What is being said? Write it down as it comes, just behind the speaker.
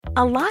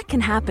A lot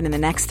can happen in the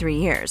next 3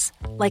 years.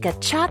 Like a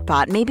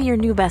chatbot may be your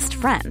new best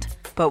friend.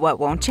 But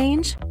what won't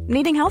change?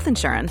 Needing health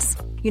insurance.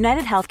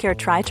 United Healthcare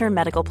Tri-Term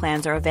Medical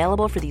Plans are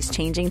available for these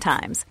changing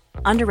times.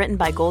 Underwritten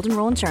by Golden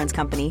Rule Insurance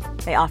Company,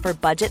 they offer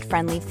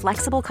budget-friendly,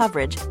 flexible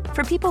coverage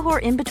for people who are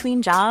in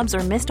between jobs or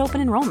missed open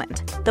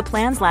enrollment. The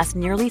plans last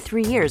nearly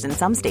 3 years in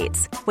some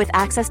states, with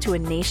access to a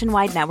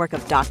nationwide network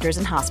of doctors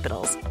and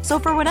hospitals. So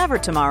for whatever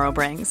tomorrow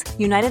brings,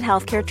 United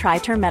Healthcare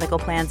Tri-Term Medical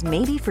Plans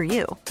may be for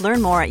you.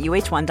 Learn more at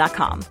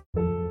uh1.com.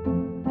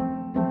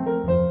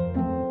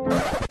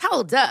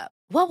 Hold up.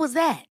 What was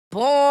that?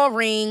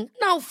 Boring.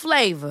 No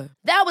flavor.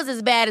 That was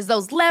as bad as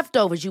those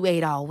leftovers you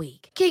ate all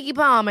week. Keke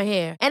Palmer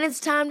here, and it's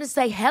time to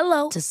say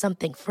hello to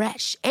something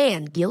fresh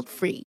and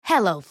guilt-free.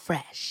 Hello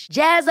Fresh.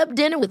 Jazz up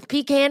dinner with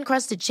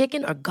pecan-crusted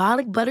chicken or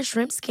garlic butter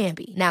shrimp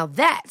scampi. Now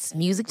that's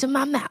music to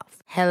my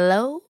mouth.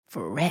 Hello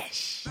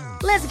Fresh.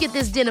 Let's get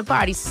this dinner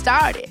party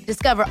started.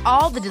 Discover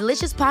all the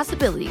delicious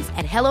possibilities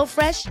at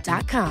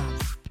hellofresh.com.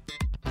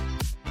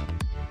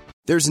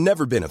 There's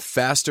never been a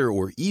faster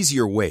or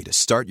easier way to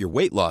start your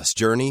weight loss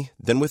journey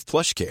than with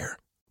PlushCare.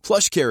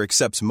 PlushCare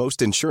accepts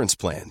most insurance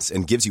plans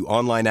and gives you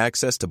online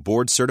access to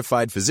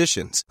board-certified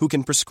physicians who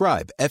can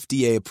prescribe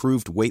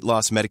FDA-approved weight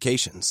loss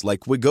medications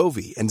like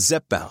Wegovy and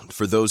Zepbound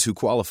for those who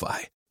qualify.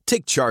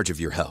 Take charge of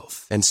your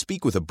health and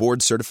speak with a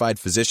board-certified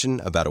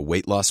physician about a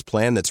weight loss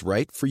plan that's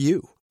right for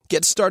you.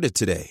 Get started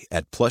today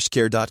at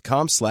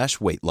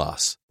plushcare.com/weight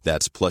loss.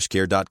 That's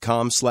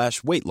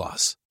plushcare.com/weight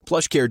loss.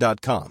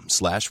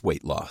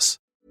 plushcare.com/weight loss.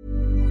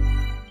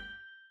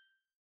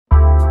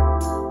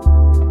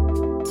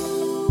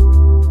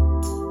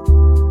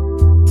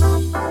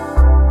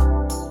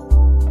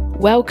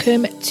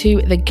 Welcome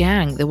to The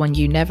Gang, the one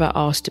you never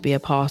asked to be a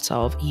part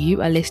of.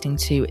 You are listening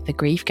to the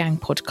Grief Gang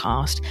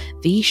podcast,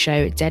 the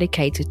show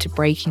dedicated to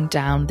breaking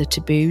down the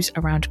taboos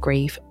around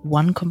grief,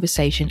 one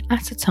conversation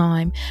at a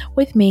time,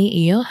 with me,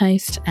 your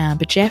host,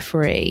 Amber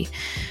Jeffrey.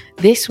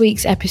 This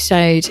week's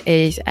episode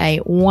is a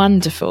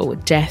wonderful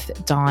death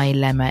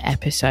dilemma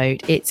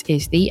episode. It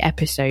is the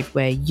episode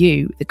where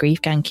you, the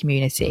Grief Gang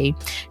community,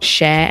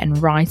 share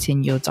and write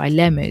in your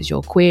dilemmas,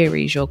 your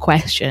queries, your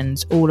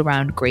questions all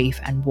around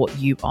grief and what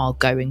you are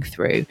going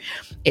through.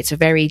 It's a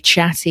very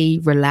chatty,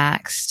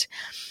 relaxed.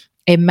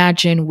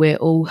 Imagine we're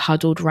all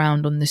huddled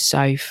around on the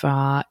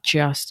sofa,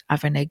 just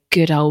having a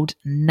good old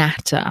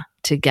natter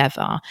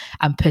together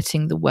and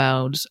putting the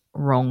world's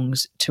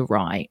wrongs to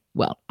right.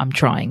 Well, I'm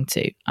trying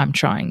to.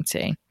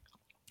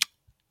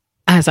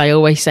 As I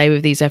always say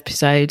with these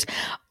episodes,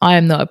 I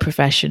am not a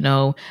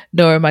professional,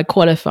 nor am I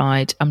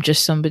qualified. I'm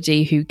just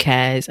somebody who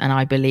cares, and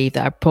I believe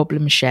that a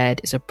problem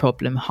shared is a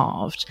problem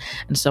halved.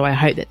 And so I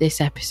hope that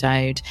this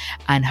episode,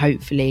 and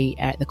hopefully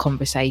the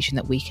conversation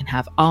that we can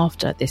have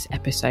after this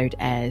episode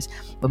airs,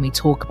 when we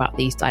talk about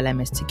these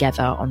dilemmas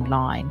together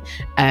online,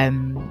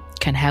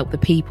 can help the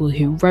people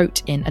who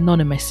wrote in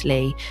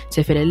anonymously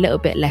to feel a little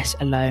bit less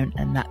alone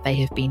and that they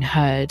have been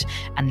heard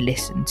and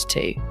listened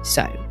to.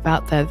 So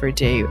without further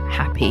ado,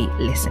 happy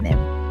listening.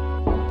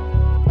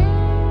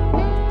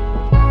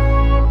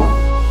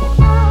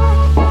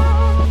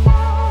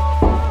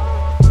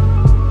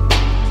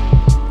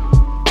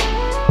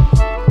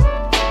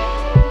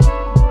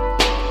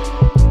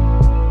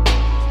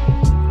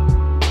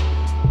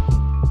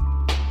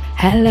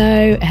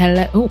 Hello.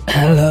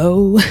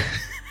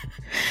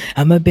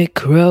 I'm a bit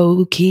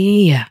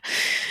croaky.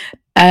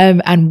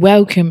 And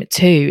welcome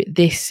to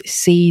this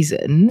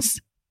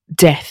season's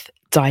Death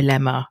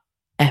Dilemma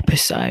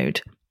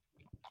episode.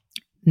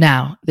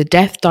 Now, the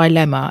Death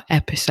Dilemma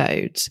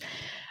episodes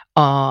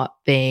are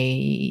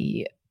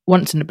the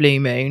once in a blue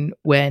moon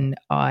when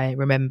I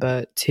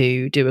remember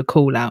to do a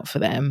call out for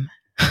them,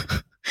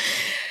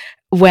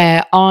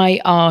 where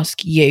I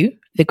ask you,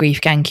 the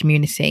Grief Gang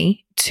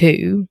community,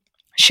 to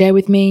share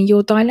with me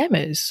your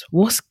dilemmas.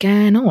 What's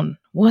going on?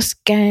 What's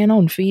going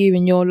on for you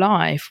in your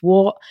life?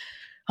 What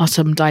are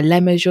some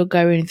dilemmas you're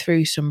going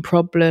through, some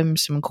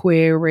problems, some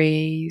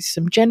queries,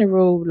 some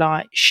general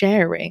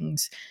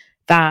sharings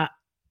that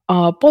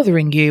are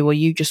bothering you, or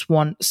you just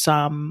want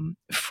some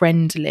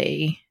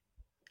friendly,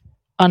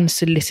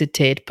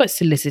 unsolicited, but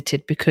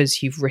solicited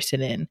because you've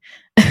written in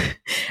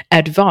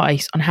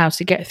advice on how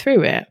to get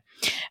through it.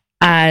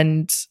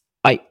 And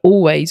I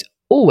always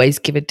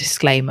give a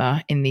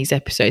disclaimer in these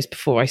episodes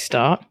before I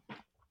start.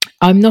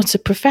 I'm not a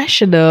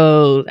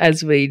professional,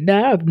 as we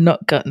know. I've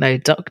not got no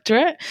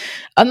doctorate.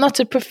 I'm not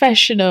a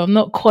professional. I'm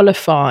not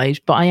qualified,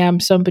 but I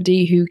am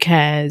somebody who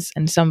cares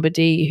and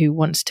somebody who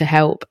wants to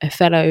help a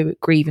fellow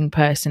grieving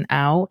person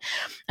out.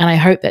 And I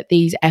hope that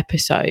these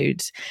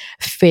episodes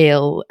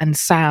feel and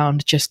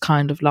sound just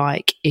kind of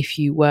like if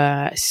you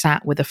were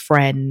sat with a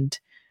friend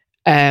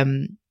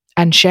and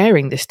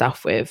sharing this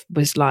stuff with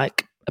was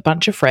like a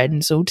bunch of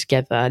friends all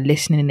together,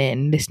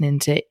 listening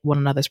to one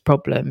another's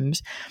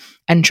problems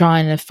and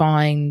trying to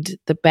find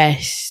the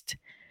best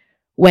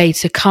way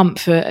to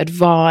comfort,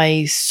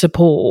 advise,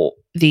 support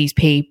these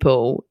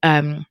people.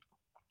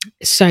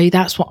 So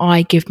that's what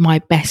I give my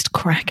best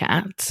crack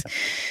at.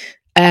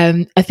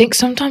 I think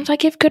sometimes I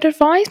give good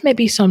advice,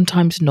 maybe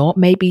sometimes not.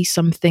 Maybe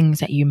some things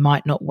that you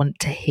might not want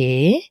to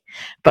hear,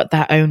 but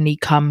that only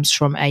comes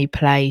from a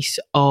place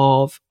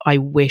of I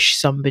wish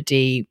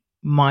somebody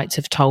might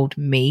have told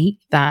me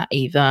that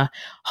either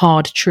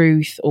hard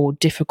truth or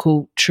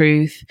difficult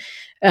truth.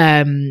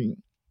 Yeah.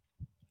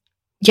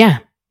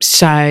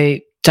 So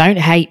don't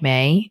hate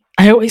me.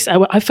 I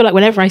feel like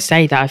whenever I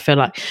say that, I feel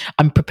like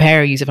I'm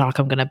preparing you to feel like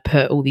I'm going to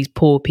put all these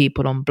poor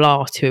people on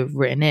blast who have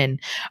written in.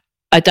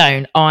 I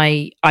don't.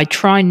 I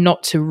try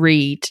not to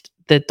read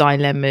the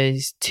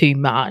dilemmas too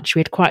much. We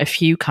had quite a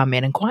few come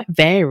in and quite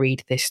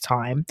varied this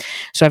time.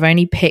 So I've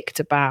only picked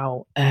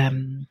about let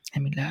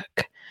me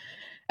look.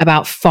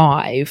 About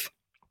 5,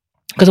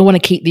 because I want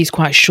to keep these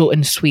quite short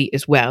and sweet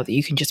as well, that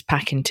you can just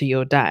pack into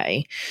your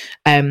day.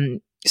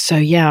 So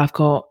yeah, I've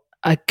got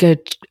a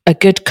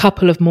good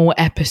couple of more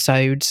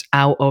episodes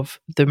out of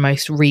the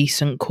most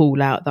recent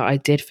call out that I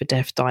did for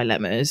Death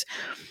Dilemmas.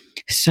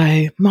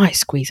 So might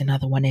squeeze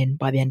another one in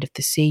by the end of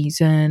the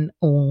season,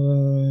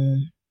 or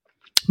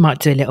might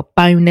do a little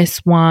bonus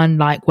one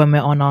like when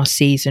we're on our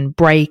season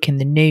break in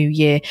the new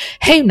year.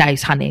 Who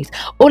knows, honeys?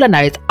 All I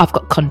know is I've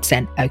got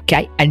content,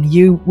 okay? And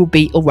you will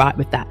be all right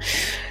with that.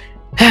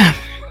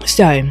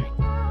 So,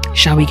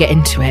 shall we get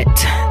into it?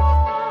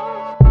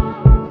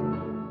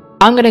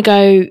 I'm going to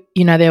go,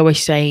 they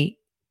always say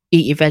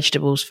eat your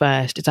vegetables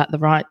first. Is that the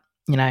right?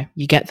 You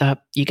get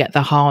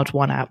the hard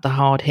one out, the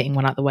hard hitting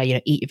one out the way.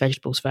 Eat your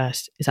vegetables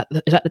first. Is that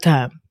the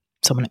term?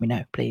 Someone let me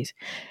know, please.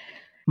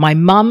 My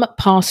mum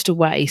passed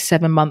away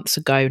 7 months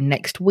ago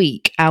next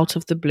week, out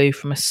of the blue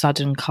from a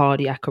sudden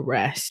cardiac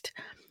arrest.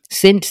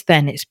 Since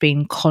then, it's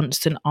been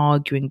constant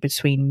arguing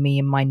between me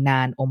and my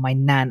nan, or my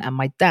nan and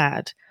my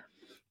dad.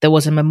 There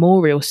was a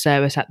memorial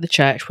service at the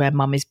church where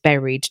mum is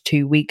buried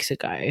 2 weeks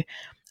ago,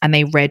 and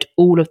they read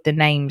all of the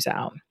names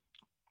out.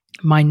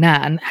 My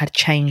nan had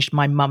changed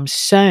my mum's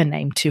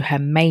surname to her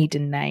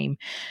maiden name.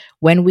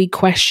 When we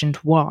questioned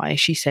why,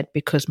 she said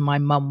because my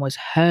mum was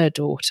her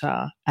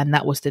daughter and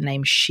that was the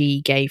name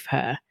she gave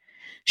her.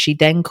 She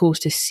then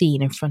caused a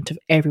scene in front of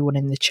everyone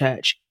in the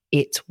church.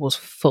 It was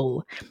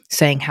full,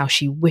 saying how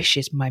she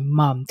wishes my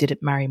mum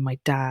didn't marry my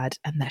dad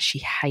and that she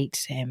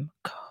hates him.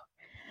 God.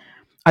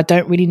 I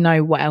don't really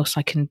know what else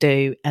I can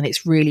do, and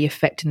it's really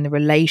affecting the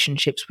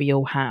relationships we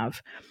all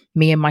have.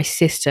 Me and my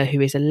sister,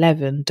 who is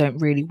 11, don't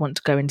really want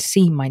to go and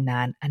see my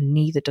nan, and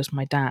neither does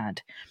my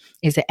dad.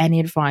 Is there any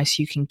advice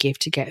you can give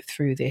to get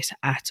through this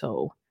at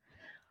all?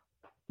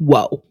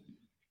 Whoa.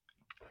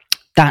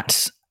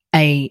 That's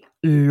a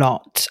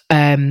lot.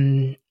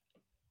 I'm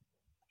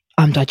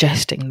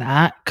digesting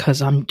that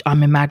because I'm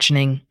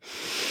imagining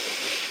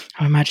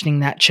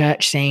that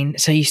church scene.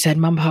 So you said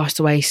mum passed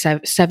away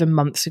 7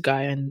 months ago,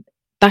 and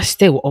that's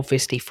still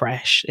obviously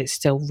fresh. It's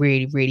still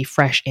really, really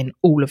fresh in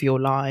all of your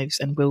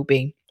lives, and will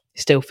be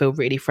still feel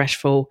really fresh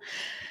for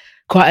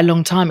quite a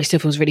long time. It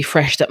still feels really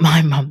fresh that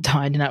my mum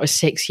died, and that was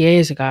 6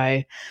 years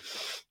ago.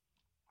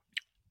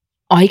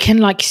 I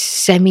can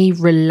semi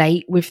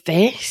relate with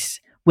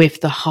this,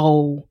 with the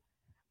whole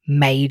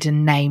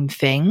maiden name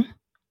thing,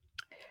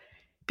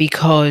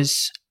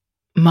 because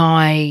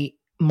my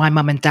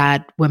mum and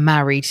dad were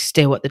married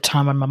still at the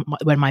time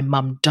when my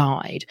mum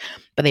died,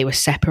 but they were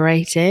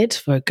separated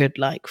for a good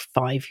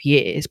 5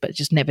 years, but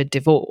just never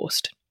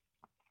divorced.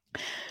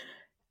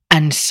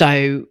 And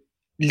so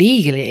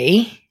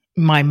legally,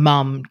 my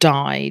mum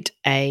died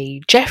a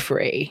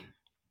Jeffrey.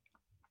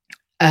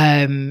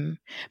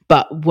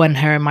 But when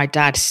her and my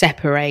dad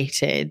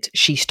separated,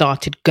 she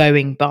started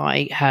going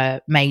by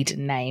her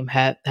maiden name,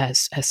 her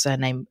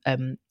surname,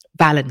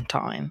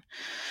 Valentine.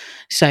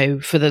 So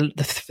for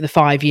the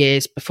 5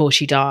 years before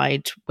she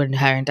died, when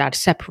her and dad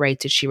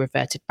separated, she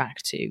reverted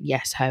back to,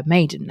 yes, her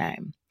maiden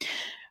name.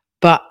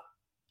 But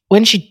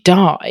when she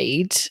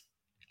died,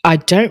 I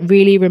don't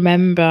really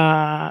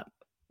remember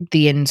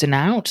the ins and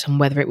outs and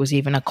whether it was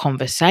even a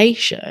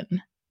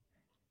conversation.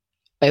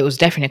 It was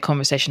definitely a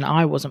conversation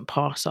I wasn't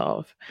part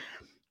of.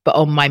 But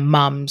on my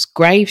mum's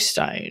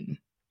gravestone,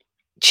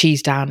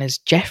 she's down as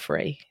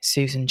Jeffrey,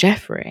 Susan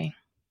Jeffrey.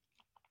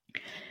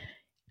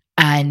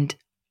 And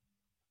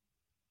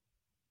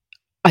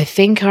I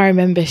think I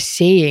remember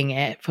seeing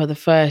it for the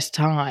first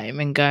time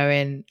and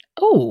going,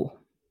 oh,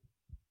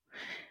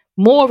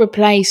 more of a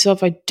place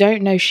of, I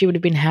don't know, she would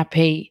have been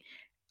happy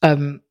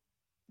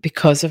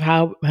because of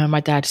how her and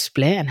my dad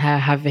split and her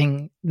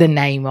having the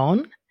name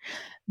on.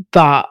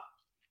 But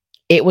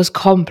it was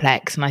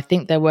complex, and I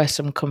think there were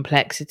some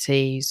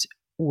complexities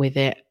with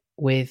it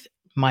with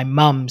my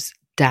mum's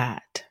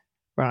dad,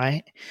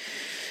 right?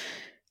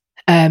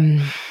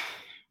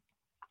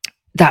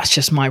 That's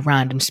just my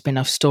random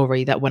spin-off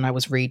story that when I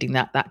was reading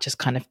that just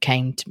kind of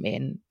came to me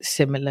in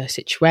similar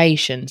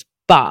situations.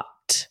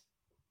 But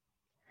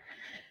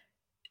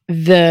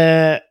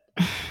the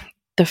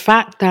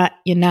fact that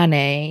your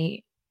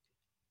nanny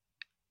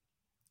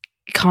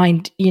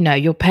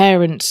your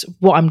parents,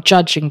 what I'm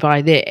judging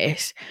by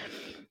this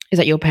is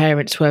that your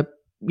parents were,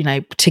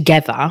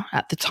 together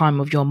at the time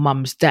of your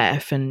mum's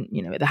death, and,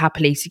 whether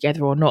happily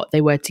together or not,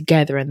 they were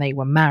together and they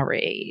were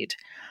married.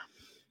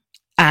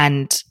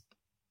 And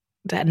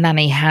that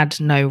nanny had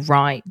no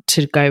right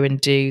to go and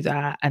do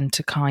that, and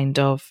to kind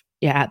of,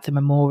 at the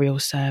memorial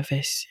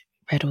service,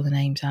 read all the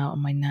names out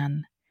on my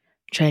nan,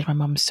 changed my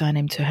mum's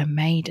surname to her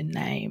maiden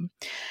name.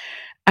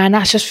 And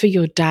that's just for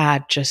your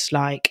dad, just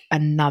like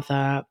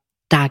another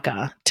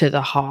dagger to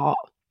the heart.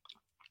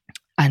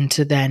 And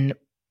to then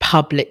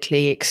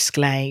publicly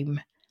exclaim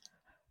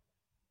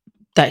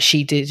that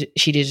she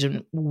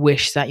didn't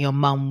wish that your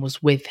mum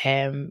was with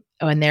him,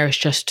 when there is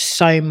just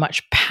so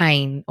much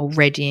pain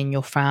already in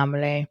your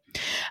family.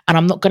 And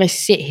I'm not going to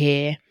sit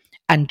here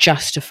and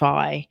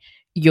justify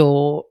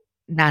your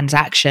nan's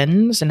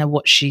actions and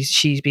what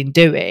she's been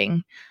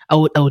doing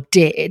or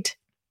did.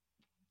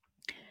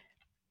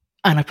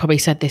 And I've probably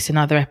said this in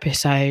other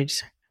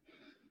episodes,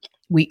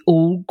 we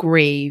all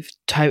grieve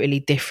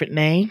totally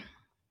differently.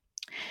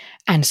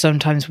 And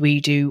sometimes we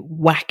do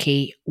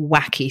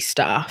wacky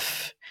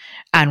stuff,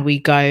 and we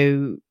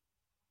go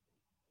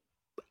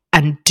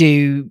and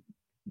do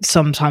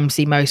sometimes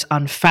the most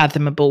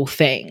unfathomable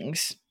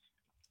things.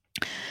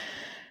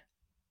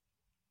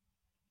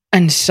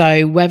 And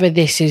so whether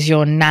this is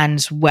your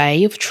nan's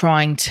way of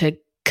trying to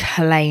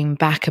claim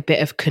back a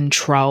bit of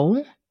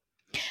control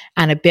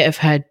and a bit of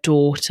her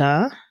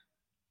daughter,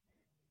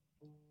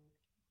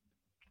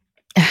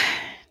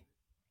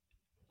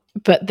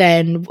 but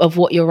then of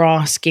what you're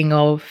asking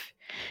of,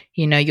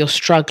 you're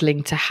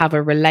struggling to have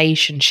a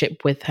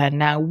relationship with her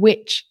now,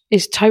 which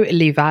is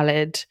totally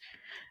valid.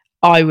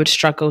 I would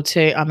struggle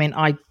too. I mean,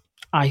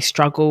 I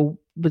struggle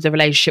with the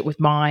relationship with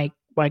my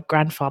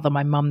grandfather,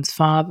 my mum's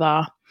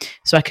father.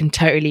 So I can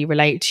totally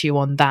relate to you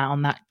on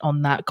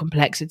that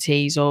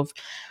complexities of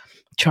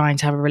trying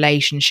to have a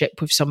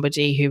relationship with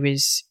somebody who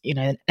is,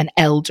 an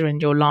elder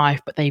in your life,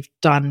 but they've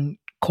done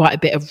quite a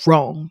bit of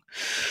wrong.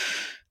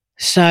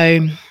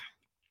 So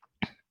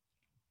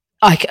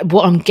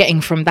what I'm getting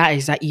from that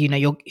is that,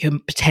 you're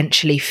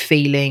potentially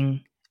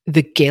feeling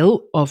the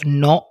guilt of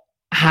not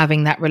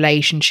having that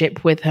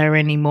relationship with her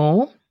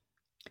anymore.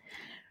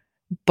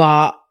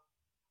 But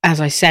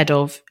as I said,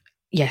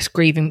 yes,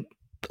 grieving,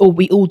 or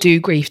we all do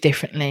grieve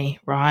differently,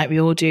 right?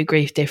 We all do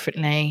grieve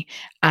differently.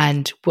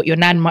 And what your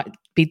nan might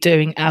be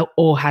doing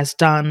or has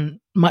done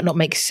might not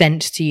make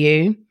sense to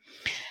you.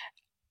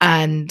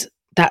 And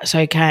that's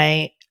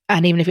okay.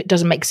 And even if it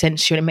doesn't make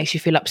sense to you and it makes you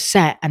feel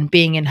upset, and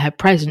being in her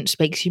presence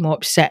makes you more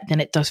upset than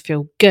it does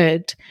feel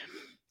good,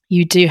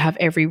 you do have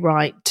every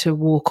right to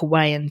walk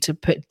away and to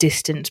put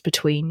distance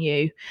between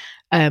you.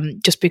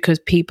 Just because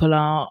people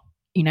are,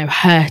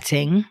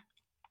 hurting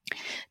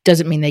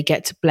doesn't mean they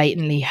get to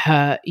blatantly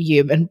hurt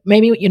you. And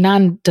maybe what your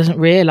nan doesn't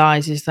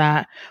realize is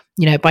that,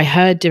 by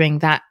her doing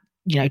that,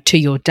 to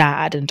your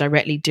dad and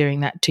directly doing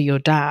that to your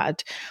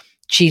dad,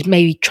 she's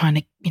maybe trying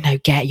to,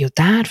 get your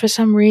dad for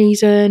some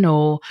reason,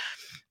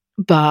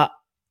 but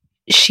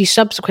she's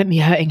subsequently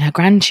hurting her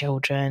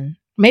grandchildren.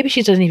 Maybe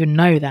she doesn't even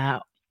know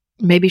that.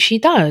 Maybe she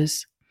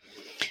does.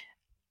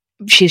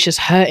 She's just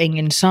hurting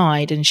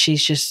inside and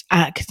she's just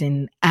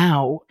acting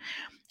out.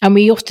 And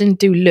we often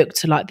do look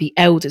to like the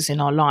elders in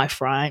our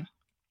life, right?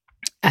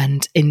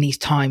 And in these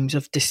times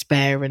of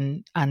despair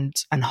and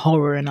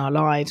horror in our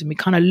lives, and we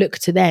kind of look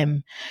to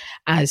them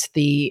as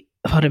the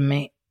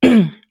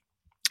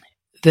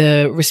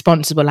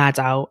responsible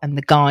adult and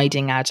the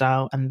guiding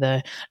adult and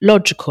the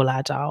logical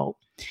adult.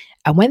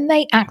 And when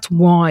they act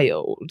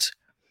wild,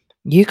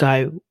 you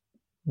go,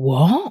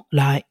 what?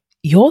 Like,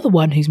 you're the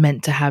one who's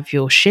meant to have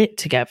your shit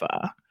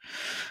together.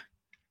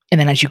 And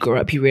then as you grow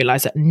up, you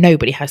realize that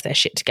nobody has their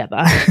shit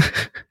together.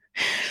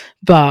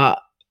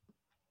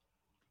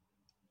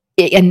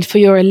 And for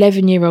your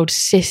 11-year-old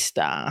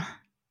sister,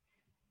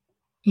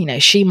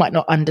 she might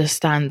not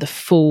understand the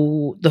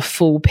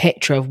full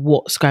picture of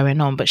what's going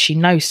on, but she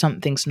knows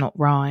something's not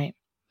right.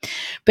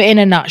 But in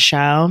a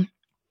nutshell,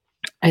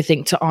 I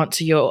think to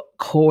answer your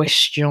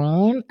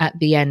question at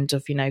the end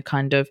of,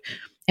 kind of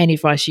any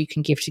advice you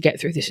can give to get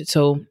through this at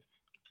all,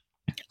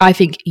 I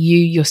think you,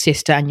 your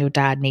sister and your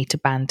dad need to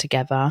band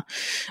together.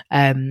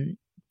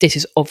 This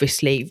is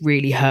obviously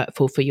really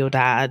hurtful for your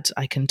dad.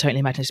 I can totally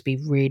imagine this to be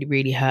really,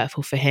 really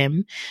hurtful for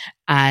him.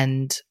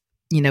 And,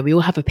 we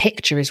all have a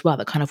picture as well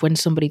that kind of when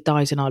somebody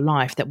dies in our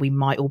life that we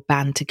might all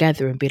band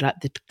together and be like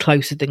the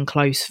closer than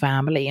close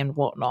family and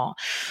whatnot.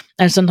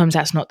 And sometimes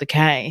that's not the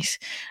case.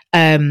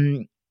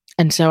 And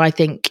so I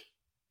think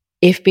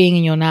if being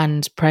in your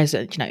nan's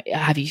presence,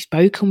 have you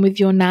spoken with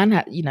your nan,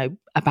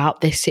 about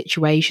this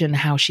situation,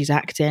 how she's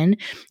acting?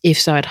 If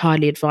so, I'd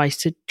highly advise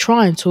to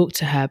try and talk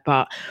to her.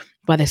 But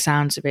by the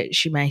sounds of it,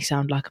 she may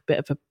sound like a bit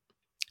of a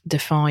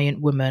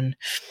defiant woman.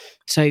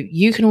 So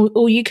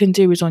all you can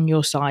do is on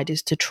your side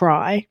is to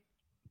try.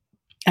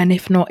 And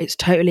if not, it's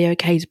totally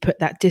okay to put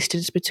that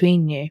distance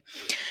between you.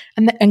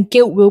 And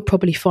guilt will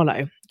probably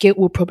follow. Guilt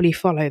will probably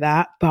follow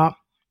that, but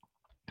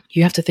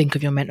you have to think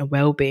of your mental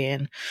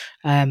well-being.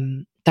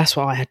 That's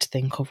what I had to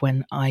think of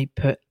when I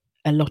put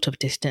a lot of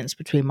distance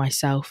between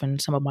myself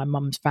and some of my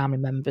mum's family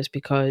members,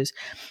 because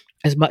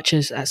as much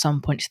as at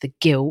some points the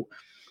guilt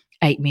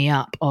ate me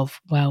up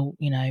of,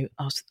 I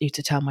used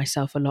to tell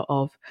myself a lot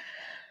of,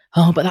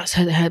 oh, but that's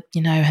her,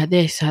 you know, her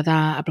this, her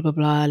that, blah, blah,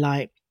 blah.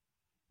 Like,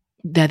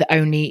 they're the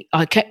only,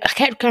 I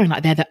kept going,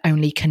 like, they're the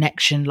only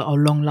connection or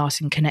long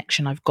lasting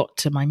connection I've got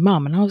to my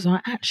mum. And I was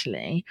like,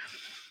 actually,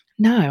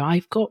 no,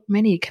 I've got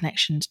many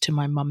connections to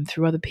my mum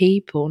through other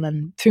people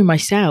and through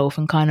myself,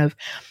 and kind of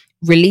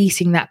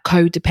releasing that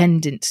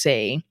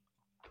codependency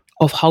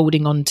of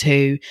holding on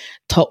to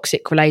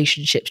toxic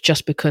relationships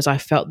just because I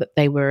felt that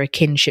they were a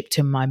kinship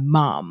to my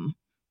mum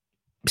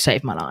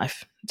saved my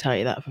life. I'll tell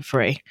you that for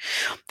free.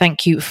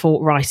 Thank you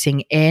for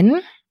writing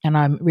in. And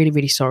I'm really,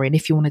 really sorry. And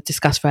if you want to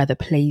discuss further,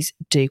 please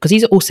do, because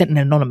these are all sent in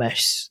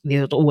anonymous.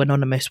 These are all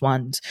anonymous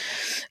ones.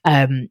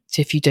 So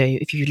if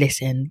you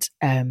listened,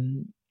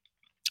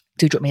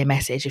 do drop me a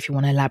message if you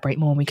want to elaborate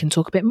more and we can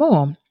talk a bit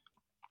more.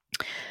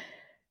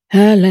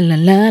 La la la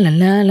la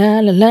la la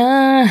la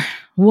la.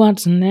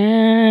 What's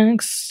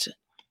next?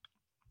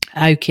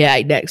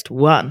 Okay, next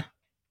one.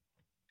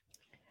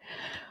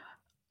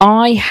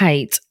 I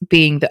hate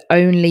being the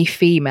only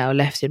female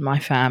left in my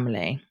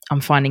family. I'm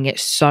finding it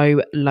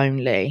so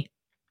lonely.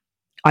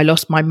 I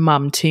lost my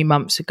mum 2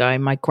 months ago,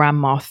 my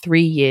grandma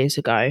 3 years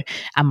ago,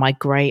 and my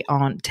great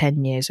aunt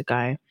 10 years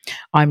ago.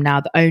 I'm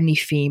now the only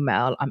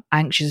female. I'm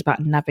anxious about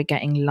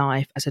navigating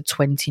life as a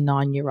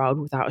 29-year-old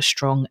without a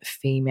strong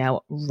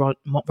female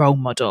role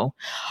model.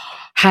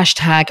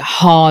 Hashtag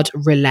hard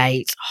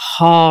relate.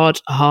 Hard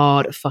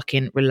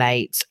fucking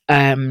relate.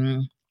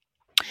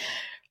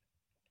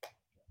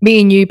 Me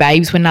and you,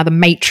 babes, we're now the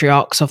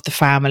matriarchs of the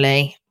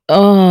family.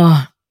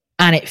 Oh,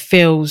 and it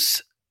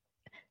feels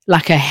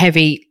like a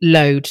heavy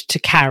load to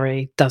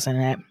carry, doesn't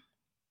it?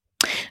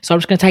 So I'm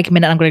just going to take a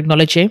minute and I'm going to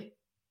acknowledge you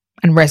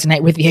and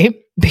resonate with you,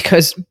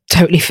 because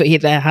totally for you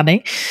there,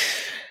 honey.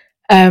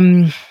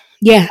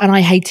 Yeah, and I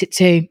hate it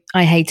too.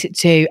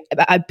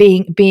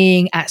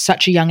 Being at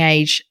such a young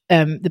age,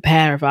 the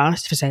pair of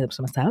us, for saying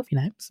to myself, you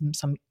know,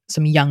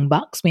 some young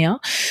bucks we are.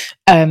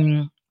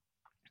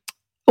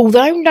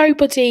 Although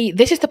nobody,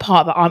 this is the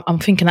part that I'm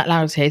thinking out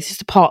loud here. This is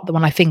the part that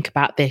when I think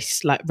about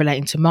this, like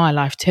relating to my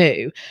life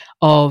too,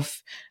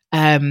 of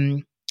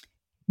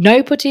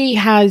nobody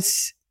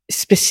has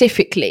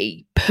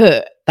specifically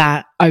put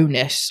that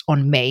onus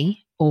on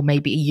me, or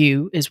maybe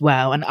you as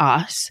well, and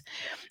us,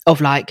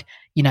 of like,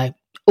 you know,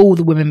 all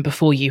the women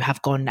before you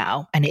have gone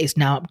now, and it is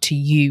now up to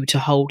you to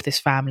hold this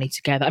family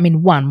together. I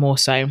mean, one more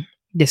so,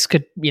 this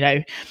could, you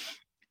know,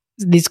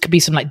 this could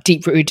be some like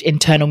deep-rooted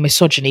internal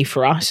misogyny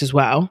for us as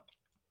well.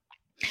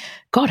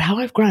 God, how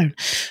I've grown.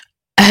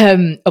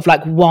 Of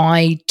like,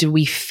 why do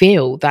we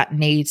feel that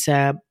needs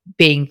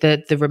being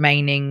the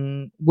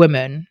remaining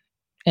woman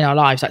in our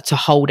lives, like to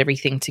hold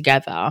everything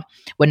together,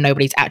 when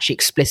nobody's actually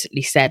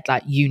explicitly said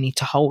like, you need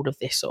to hold of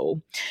this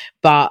all.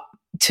 But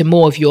to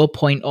more of your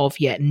point of,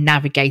 yeah,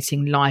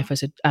 navigating life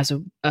as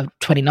a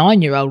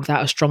 29-year-old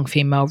without a strong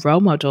female role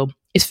model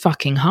is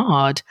fucking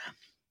hard.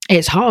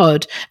 It's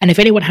hard. And if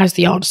anyone has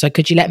the answer,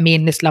 could you let me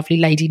and this lovely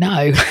lady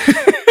know?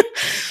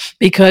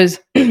 Because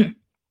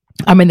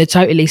I'm in the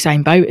totally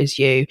same boat as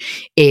you.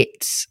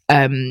 It's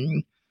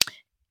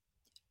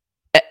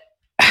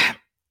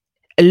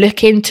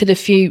look into the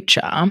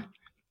future,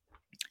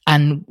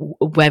 and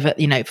whether,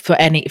 you know, for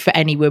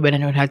any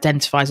woman who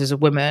identifies as a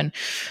woman,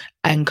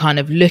 and kind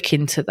of look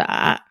into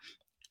that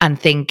and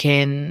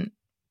thinking,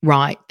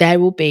 right, there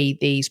will be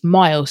these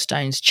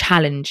milestones,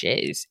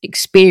 challenges,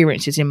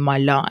 experiences in my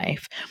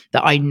life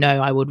that I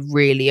know I would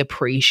really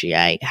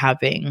appreciate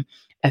having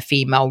a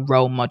female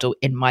role model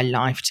in my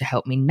life to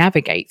help me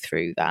navigate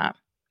through that.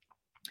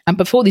 And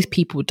before these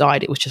people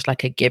died, it was just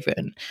like a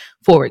given.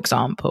 For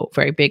example,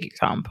 very big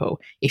example,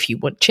 if you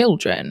want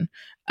children,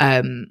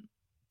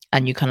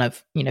 and you kind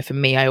of, you know, for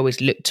me, I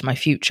always looked to my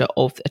future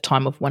of a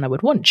time of when I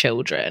would want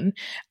children,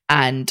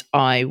 and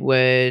I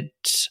would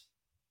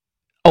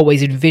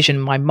always envision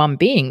my mum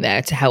being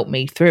there to help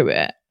me through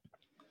it.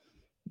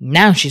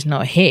 Now she's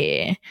not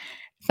here.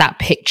 That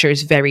picture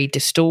is very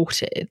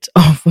distorted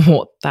of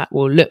what that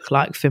will look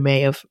like for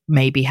me of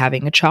maybe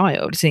having a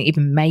child. So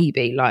even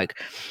maybe like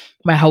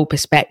my whole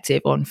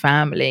perspective on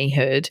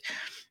familyhood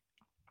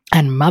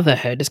and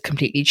motherhood has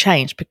completely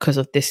changed because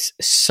of this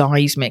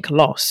seismic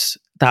loss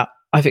that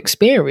I've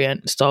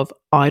experienced of,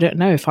 I don't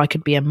know if I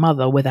could be a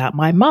mother without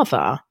my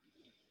mother.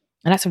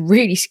 And that's a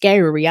really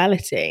scary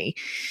reality.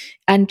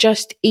 And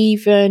just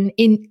even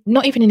in,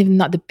 not even in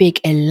like the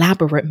big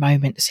elaborate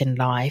moments in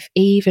life,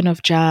 even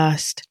of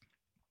just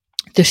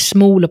the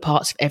smaller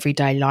parts of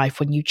everyday life,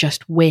 when you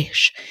just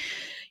wish,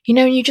 you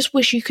know, you just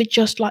wish you could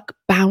just like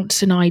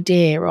bounce an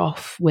idea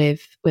off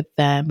with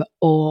them,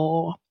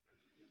 or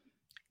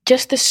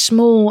just the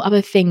small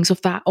other things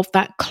of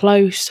that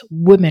close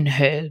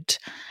womanhood.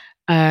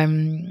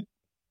 And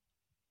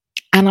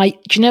do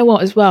you know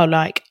what as well?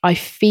 Like, I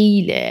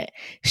feel it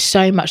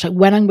so much. Like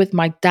when I'm with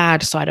my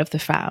dad's side of the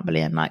family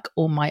and like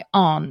all my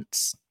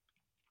aunts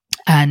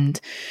and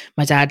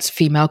my dad's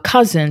female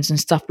cousins and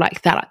stuff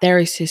like that, like there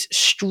is this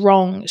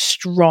strong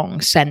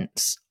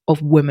sense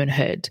of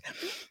womanhood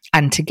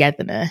and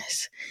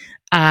togetherness.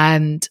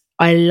 And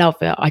I love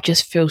it. I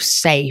just feel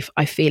safe.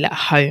 I feel at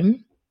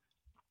home.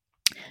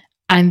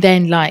 And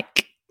then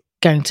like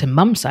going to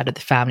mum's side of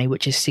the family,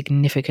 which is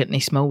significantly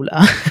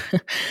smaller,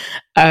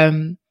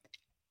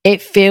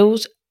 it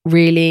feels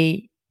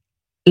really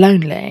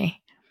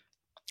lonely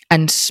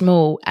and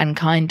small and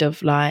kind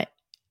of like,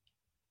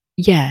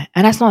 yeah.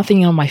 And that's not a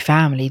thing on my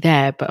family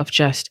there, but of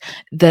just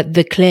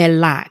the clear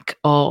lack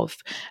of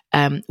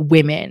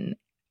women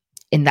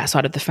in that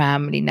side of the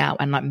family now,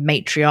 and like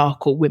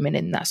matriarchal women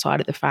in that side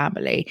of the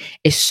family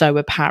is so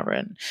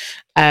apparent.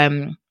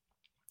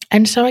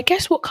 And so I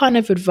guess what kind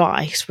of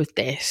advice with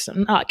this,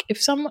 and like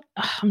if someone,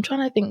 I'm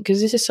trying to think,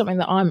 because this is something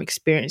that I'm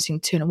experiencing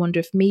too, and I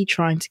wonder if me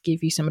trying to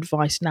give you some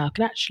advice now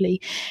could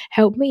actually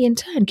help me in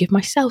turn give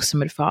myself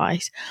some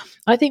advice.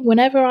 I think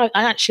whenever I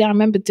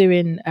remember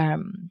doing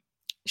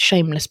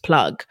shameless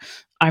plug.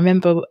 I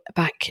remember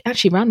back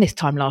actually around this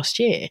time last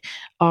year,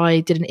 I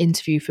did an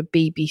interview for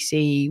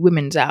BBC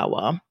Women's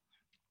Hour,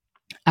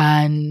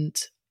 and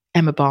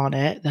Emma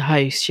Barnett, the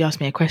host, she asked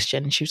me a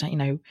question, and she was like,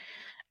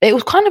 it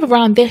was kind of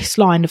around this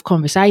line of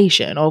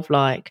conversation of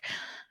like,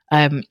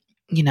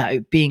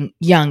 being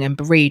young and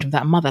bereaved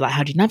without a mother, like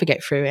how do you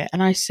navigate through it?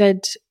 And I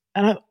said,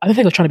 and I think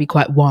I was trying to be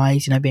quite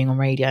wise, being on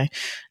radio.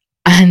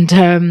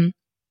 And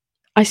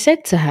I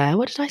said to her,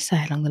 what did I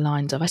say along the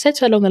lines of? I said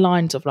to her along the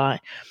lines of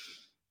like,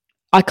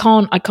 I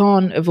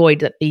can't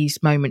avoid that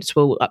these moments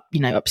will,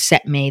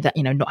 upset me, that,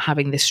 not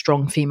having this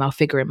strong female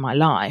figure in my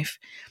life.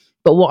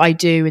 But what I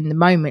do in the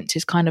moment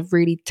is kind of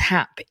really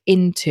tap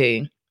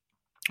into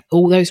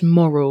all those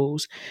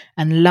morals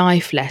and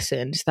life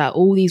lessons that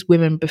all these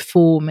women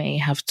before me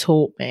have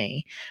taught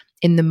me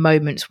in the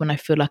moments when I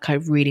feel like I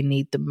really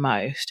need them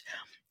most,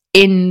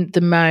 in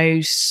the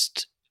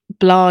most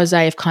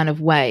blasé of kind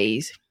of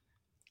ways.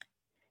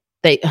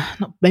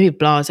 Maybe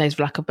blasé is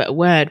lack of a better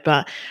word,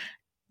 but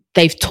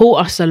they've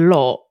taught us a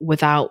lot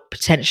without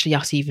potentially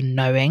us even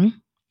knowing,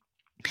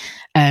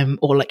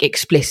 or like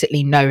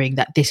explicitly knowing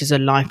that this is a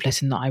life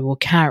lesson that I will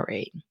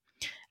carry.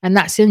 And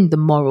that's in the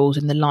morals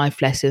and the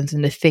life lessons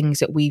and the things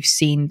that we've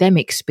seen them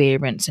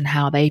experience, and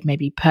how they've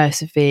maybe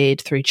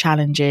persevered through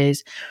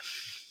challenges,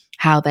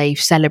 how they've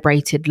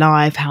celebrated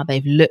life, how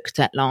they've looked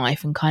at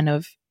life, and kind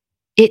of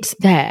it's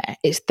there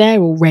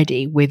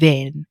already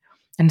within.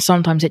 And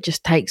sometimes it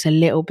just takes a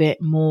little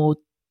bit more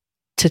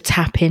to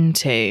tap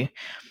into,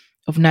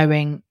 of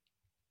knowing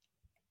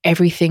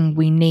everything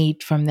we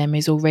need from them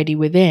is already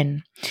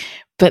within.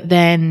 But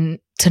then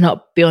to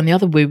not be on the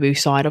other woo-woo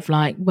side of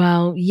like,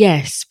 well,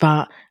 yes,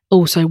 but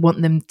also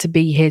want them to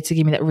be here to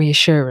give me that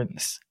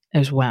reassurance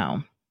as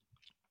well.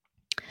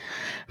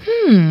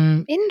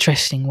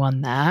 Interesting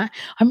one that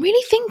I'm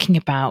really thinking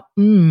about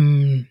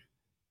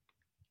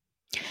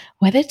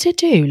whether to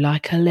do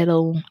like a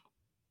little,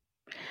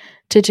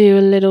 I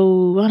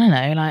don't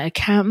know, like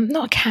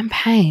not a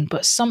campaign,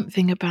 but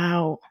something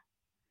about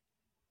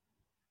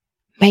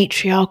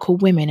matriarchal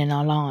women in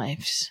our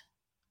lives.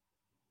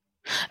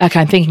 Okay,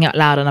 I'm thinking out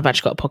loud, and I've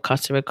actually got a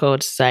podcast to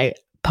record, so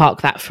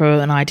park that for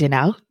an idea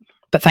now.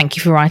 But thank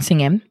you for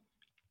writing in.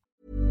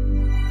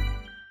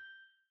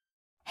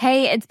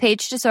 Hey, it's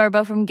Paige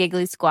DeSorbo from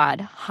Giggly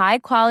Squad. High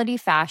quality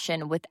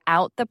fashion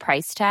without the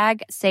price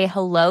tag. Say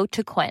hello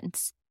to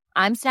Quince.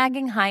 I'm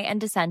snagging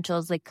high-end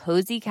essentials like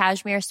cozy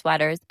cashmere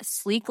sweaters,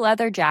 sleek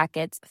leather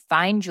jackets,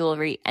 fine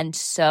jewelry, and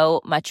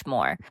so much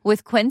more.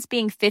 With Quince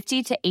being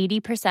 50 to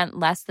 80%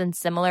 less than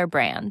similar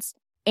brands.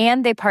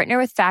 And they partner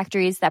with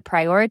factories that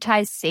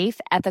prioritize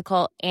safe,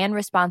 ethical, and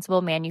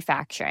responsible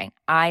manufacturing.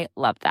 I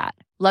love that.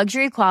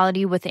 Luxury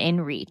quality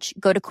within reach.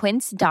 Go to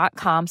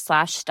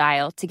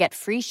quince.com/style to get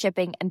free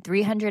shipping and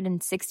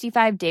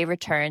 365-day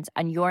returns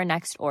on your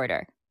next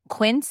order.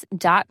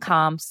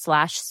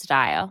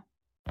 Quince.com/style.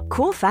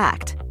 Cool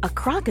fact, a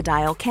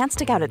crocodile can't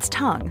stick out its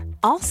tongue.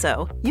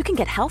 Also, you can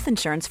get health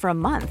insurance for a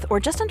month or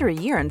just under a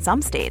year in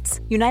some states.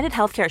 United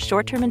Healthcare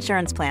short-term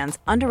insurance plans,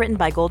 underwritten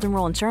by Golden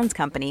Rule Insurance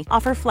Company,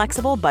 offer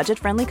flexible,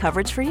 budget-friendly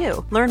coverage for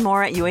you. Learn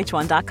more at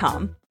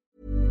uh1.com.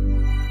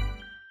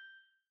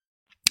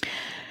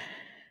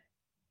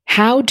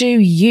 How do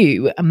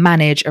you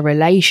manage a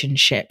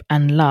relationship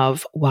and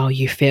love while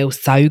you feel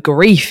so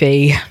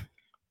griefy?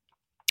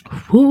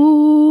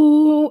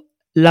 Woo!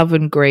 Love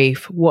and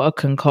grief. What a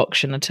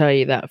concoction. I tell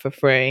you that for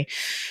free.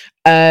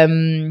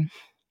 Love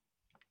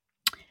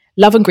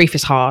and grief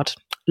is hard.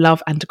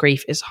 Love and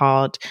grief is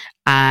hard,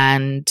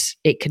 and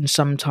it can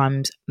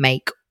sometimes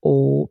make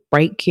or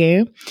break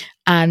you.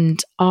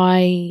 And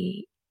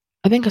I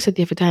think I said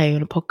the other day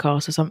on a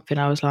podcast or something,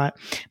 I was like,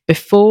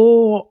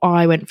 before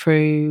I went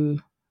through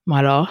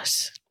my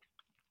loss,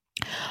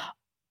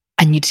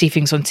 and you'd see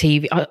things on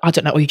TV, I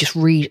don't know, or you just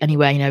read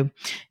anywhere,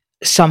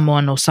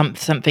 someone or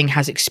something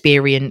has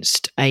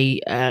experienced a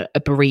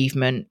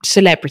bereavement,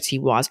 celebrity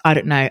wise, I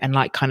don't know, and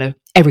like kind of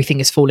everything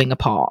is falling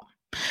apart,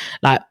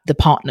 like the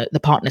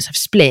partners have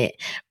split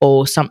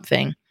or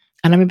something.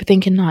 And I remember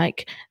thinking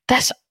like,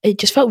 it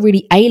just felt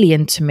really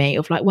alien to me,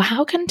 of like, well,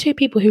 how can two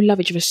people who love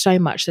each other so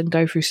much then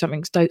go through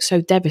something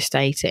so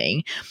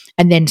devastating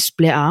and then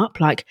split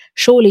up? Like,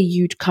 surely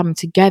you'd come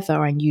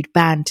together and you'd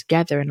band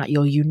together and like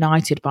you're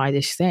united by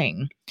this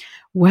thing.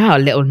 Wow,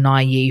 little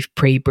naive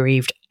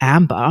pre-bereaved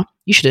Amber.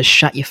 you should have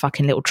shut your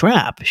fucking little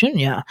trap, shouldn't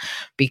you?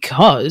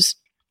 Because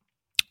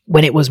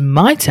when it was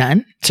my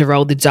turn to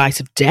roll the dice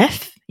of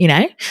death,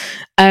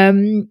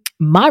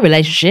 my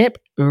relationship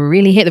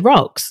really hit the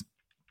rocks.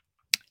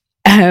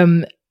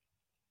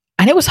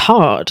 And it was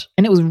hard,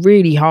 and it was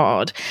really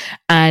hard.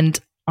 And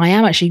I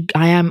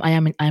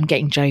am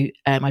getting Joe,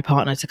 my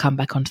partner, to come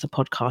back onto the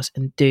podcast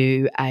and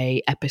do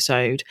a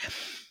episode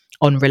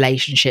on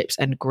relationships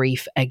and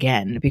grief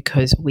again,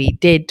 because we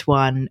did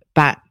one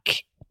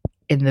back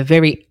in the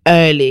very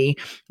early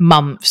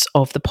months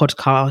of the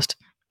podcast,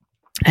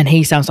 and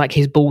he sounds like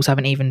his balls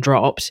haven't even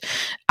dropped,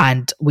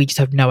 and we just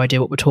have no idea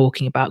what we're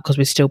talking about because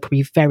we're still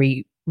probably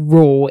very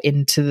raw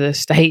into the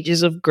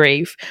stages of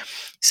grief.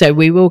 So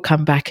we will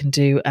come back and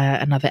do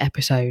another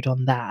episode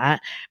on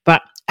that.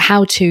 But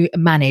how to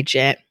manage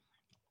it.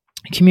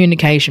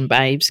 Communication,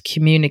 babes.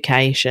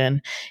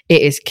 Communication.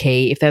 It is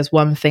key. If there's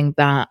one thing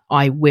that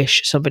I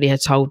wish somebody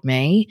had told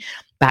me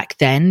back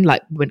then,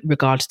 like with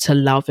regards to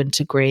love and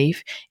to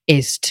grief,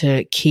 is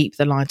to keep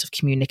the lines of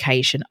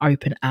communication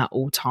open at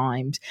all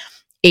times.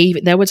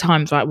 Even there were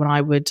times like when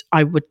I would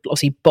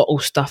obviously bottle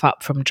stuff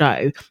up from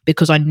Joe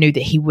because I knew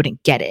that he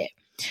wouldn't get it.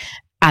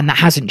 And that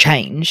hasn't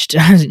changed. It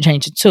hasn't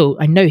changed at all.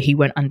 I know he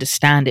won't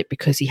understand it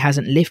because he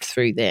hasn't lived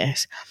through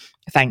this,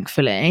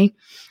 thankfully.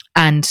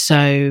 And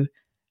so,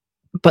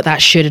 but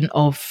that shouldn't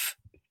have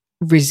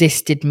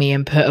resisted me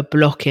and put a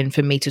block in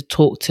for me to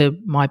talk to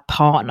my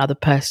partner, the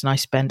person I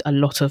spend a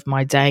lot of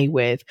my day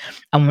with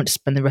and want to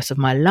spend the rest of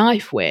my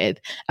life with,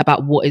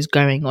 about what is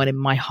going on in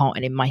my heart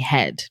and in my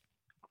head.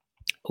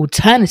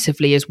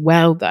 Alternatively as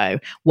well, though,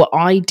 what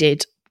I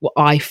did, what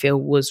I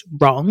feel was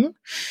wrong,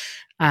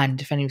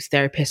 and if anyone's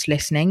therapist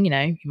listening,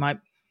 you might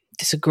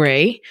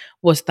disagree,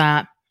 was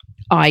that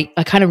I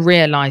kind of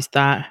realised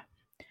that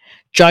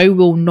Joe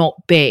will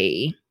not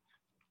be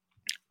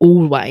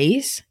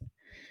always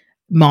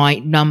my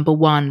number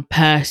one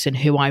person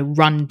who I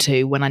run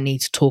to when I need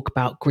to talk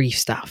about grief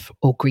stuff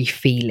or grief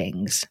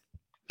feelings.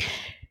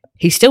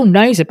 He still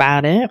knows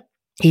about it.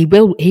 He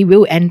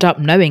will end up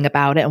knowing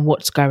about it and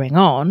what's going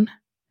on,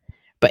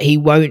 but he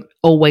won't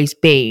always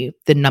be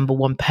the number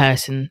one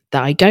person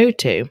that I go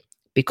to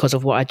because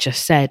of what I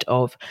just said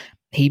of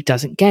he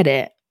doesn't get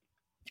it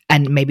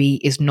and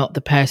maybe is not the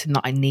person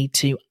that I need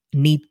to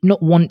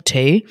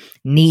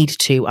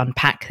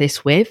unpack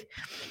this with.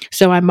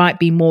 So I might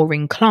be more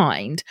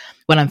inclined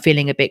when I'm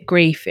feeling a bit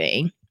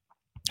griefy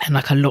and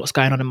like a lot's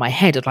going on in my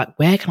head of like,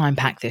 where can I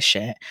unpack this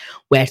shit?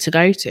 Where to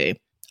go to?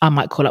 I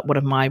might call up one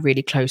of my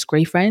really close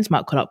grief friends,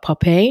 might call up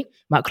Poppy,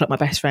 might call up my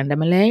best friend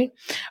Emily.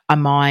 I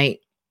might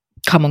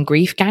come on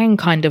Grief Gang,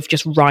 kind of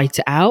just write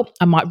it out.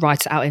 I might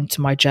write it out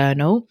into my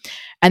journal.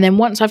 And then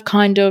once I've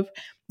kind of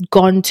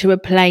gone to a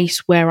place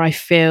where I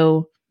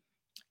feel,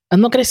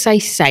 I'm not going to say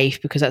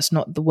safe because that's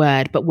not the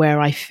word, but where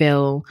I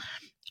feel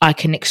I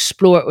can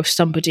explore it with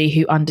somebody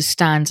who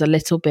understands a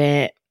little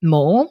bit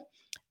more,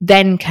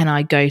 then can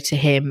I go to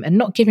him and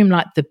not give him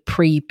like the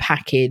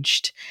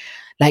pre-packaged,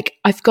 like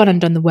I've gone and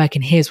done the work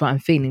and here's what I'm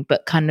feeling,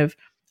 but kind of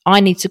I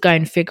need to go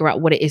and figure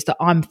out what it is that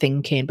I'm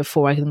thinking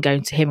before I can go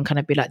to him and kind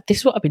of be like, this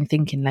is what I've been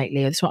thinking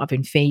lately, or this is what I've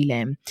been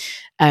feeling.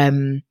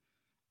 And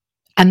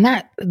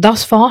that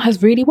thus far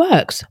has really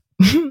worked.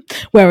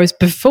 Whereas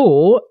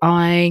before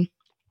I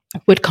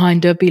would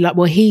kind of be like,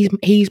 well,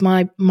 he's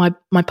my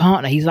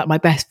partner. He's like my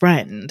best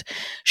friend.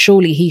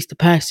 Surely he's the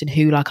person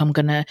who like I'm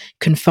going to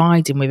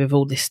confide in with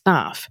all this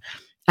stuff.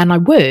 And I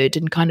would,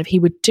 and kind of he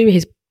would do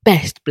his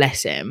best,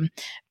 bless him.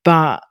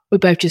 But we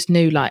both just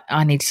knew like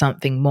I need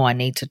something more. I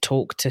need to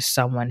talk to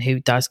someone who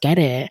does get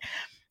it.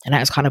 And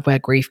that's kind of where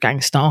Grief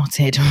Gang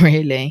started,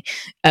 really.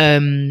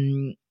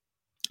 And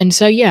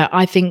so, yeah,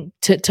 I think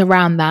to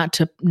round that,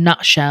 to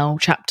nutshell,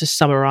 chapter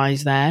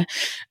summarize there,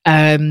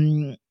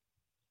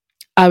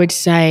 I would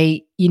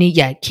say you need,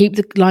 keep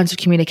the lines of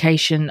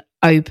communication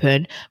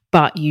open,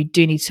 but you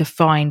do need to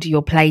find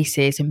your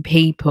places and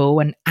people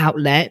and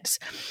outlets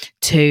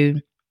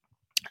to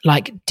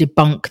like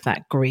debunk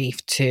that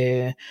grief,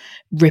 to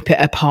rip it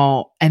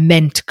apart, and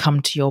then to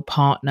come to your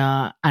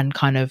partner and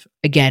kind of,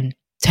 again,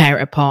 tear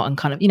it apart and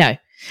kind of, does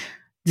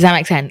that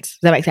make sense?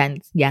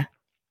 Yeah.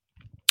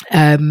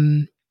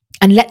 And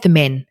let them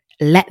in.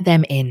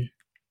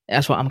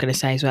 That's what I'm going to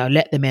say as well.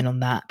 Let them in on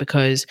that,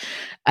 because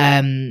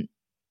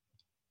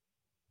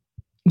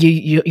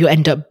you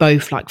end up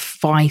both like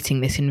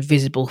fighting this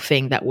invisible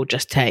thing that will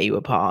just tear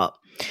you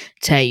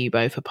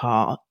both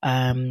apart.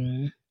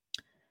 And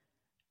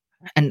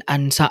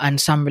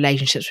some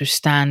relationships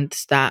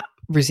withstand that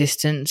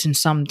resistance and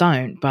some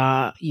don't,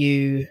 but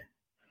you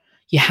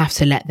have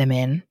to let them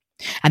in,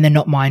 and they're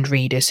not mind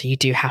readers, so you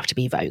do have to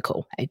be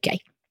vocal. Okay.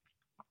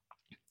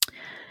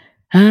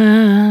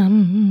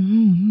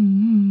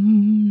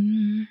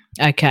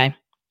 Okay.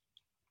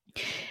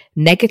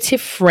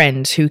 Negative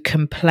friends who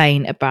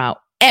complain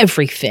about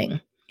everything.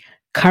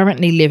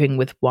 Currently living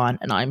with one,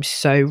 and I'm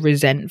so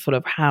resentful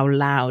of how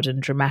loud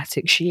and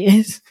dramatic she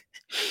is.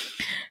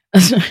 I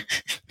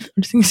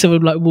just think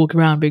someone like walk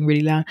around being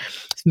really loud.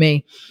 It's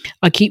me.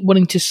 I keep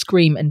wanting to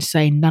scream and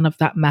say none of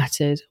that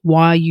matters.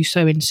 Why are you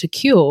so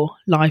insecure?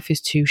 Life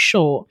is too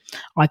short.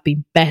 I've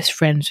been best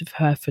friends with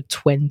her for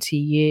 20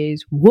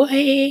 years.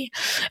 Way.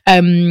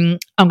 I'm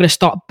going to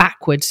start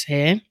backwards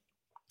here.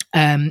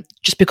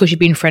 Just because you've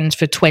been friends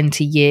for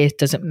 20 years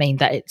doesn't mean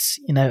that it's,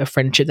 a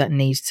friendship that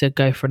needs to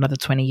go for another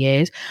 20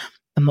 years.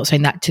 I'm not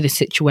saying that to the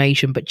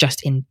situation, but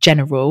just in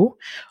general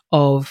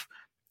of,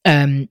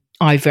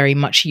 I very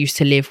much used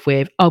to live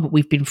with, but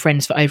we've been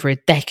friends for over a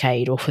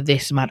decade or for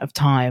this amount of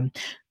time.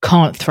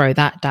 Can't throw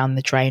that down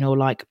the drain, or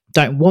like,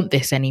 don't want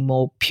this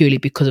anymore purely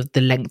because of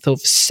the length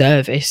of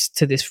service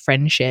to this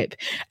friendship.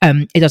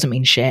 It doesn't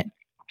mean shit.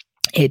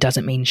 It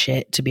doesn't mean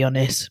shit, to be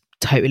honest.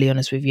 Totally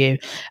honest with you.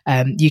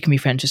 You can be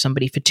friends with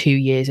somebody for 2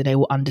 years and they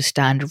will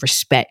understand,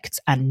 respect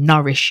and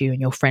nourish you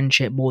and your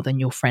friendship more than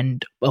your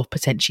friend of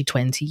potentially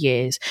 20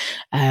 years.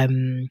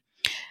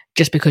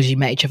 Just because you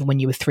met each other when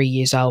you were 3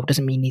 years old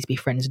doesn't mean you need to be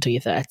friends until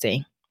you're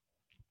 30.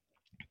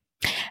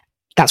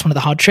 That's one of the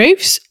hard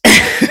truths.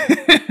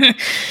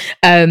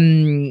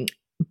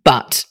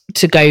 But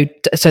to go,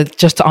 so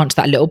just to answer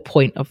that little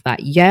point of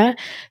that,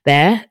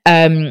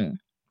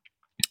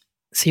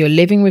 so you're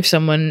living with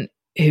someone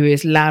who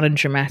is loud and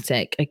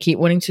dramatic. I keep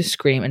wanting to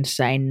scream and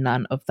say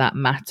none of that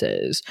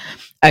matters.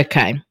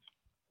 Okay.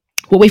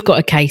 What we've got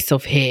a case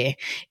of here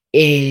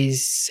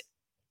is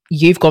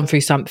you've gone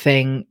through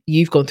something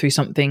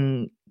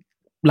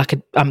like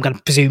I'm going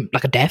to presume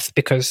like a death,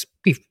 because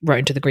we've wrote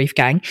into the grief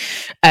gang.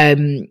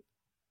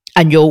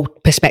 And your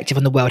perspective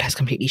on the world has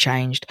completely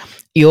changed.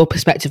 Your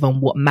perspective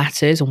on what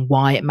matters and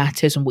why it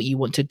matters and what you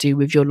want to do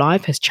with your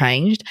life has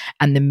changed.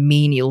 And the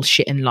menial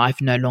shit in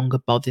life no longer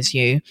bothers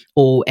you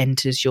or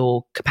enters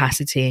your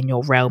capacity and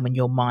your realm and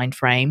your mind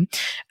frame.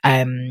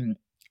 And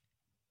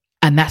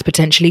that's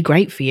potentially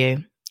great for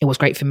you. It was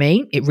great for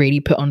me. It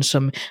really put on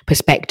some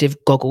perspective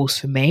goggles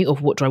for me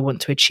of what do I want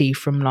to achieve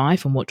from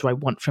life and what do I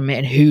want from it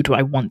and who do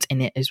I want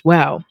in it as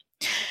well.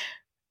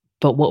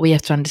 But what we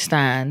have to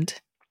understand,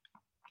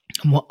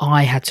 and what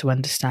I had to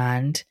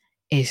understand,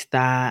 is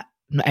that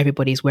not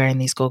everybody's wearing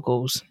these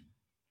goggles.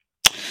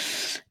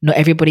 Not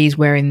everybody's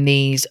wearing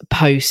these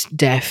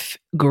post-death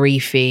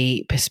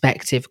griefy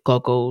perspective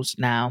goggles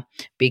now,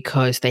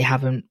 because they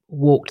haven't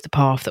walked the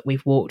path that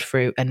we've walked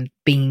through and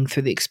been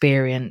through the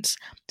experience.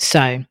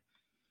 So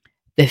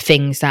the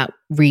things that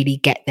really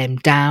get them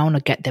down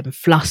or get them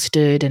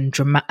flustered and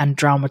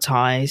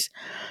dramatized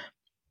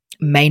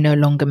may no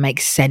longer make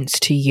sense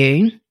to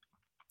you,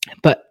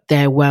 but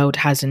their world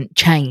hasn't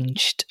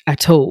changed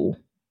at all,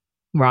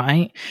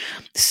 right?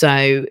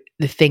 So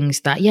the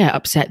things that,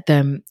 upset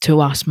them to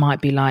us might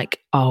be like,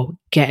 oh,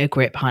 get a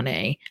grip,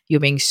 honey.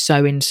 You're being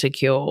so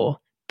insecure.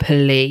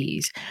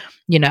 Please.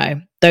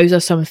 Those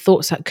are some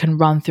thoughts that can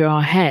run through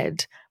our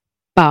head.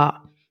 But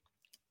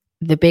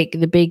the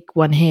big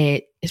one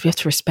here is we have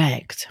to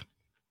respect.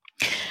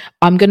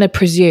 Let's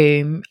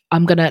presume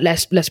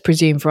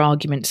for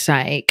argument's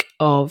sake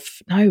of,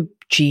 no,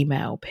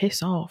 Gmail,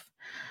 piss off.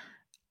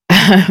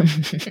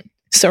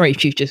 Sorry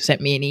if you just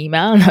sent me an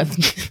email and I've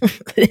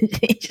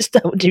just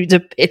told you to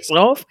piss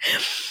off.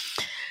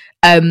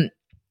 I'm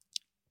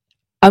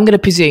going to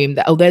presume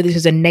that although this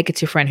is a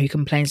negative friend who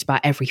complains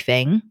about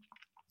everything,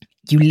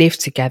 you live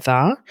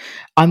together.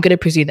 I'm going to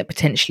presume that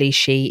potentially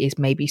she is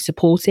maybe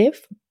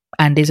supportive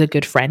and is a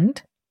good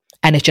friend,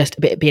 and it's just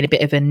being a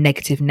bit of a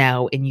negative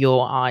Nell in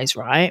your eyes,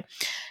 right?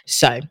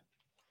 So,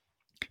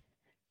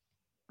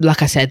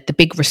 like I said, the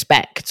big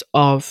respect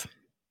of,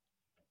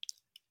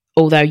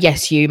 although,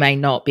 yes, you may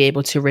not be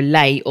able to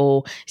relate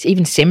or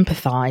even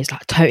sympathise,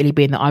 like totally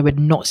being that I would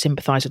not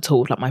sympathise at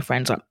all with like my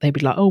friends. Like they'd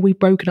be like, oh, we've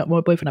broken up with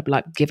my boyfriend. I'd be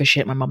like, give a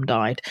shit, my mum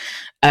died.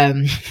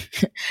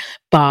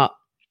 But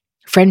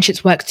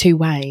friendships work two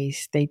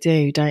ways. They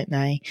do, don't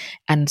they?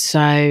 And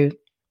so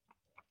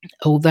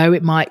although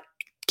it might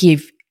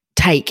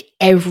take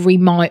every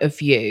might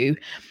of you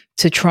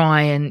to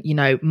try and,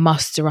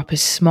 muster up a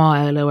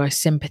smile or a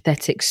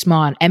sympathetic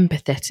smile,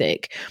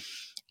 empathetic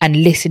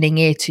and listening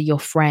ear to your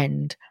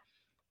friend,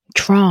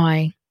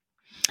 try.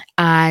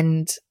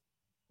 And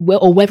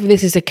or whether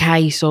this is a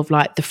case of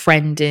like the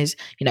friend is,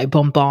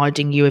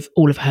 bombarding you with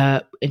all of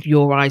her, in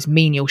your eyes,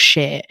 menial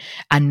shit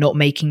and not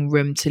making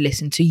room to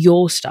listen to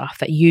your stuff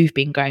that you've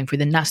been going through,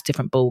 then that's a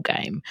different ball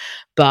game.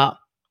 But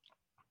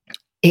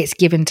it's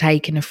give and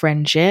take in a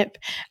friendship,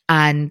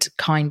 and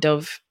kind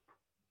of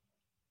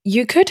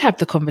you could have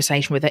the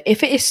conversation with her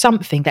if it is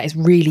something that is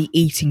really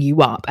eating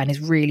you up and is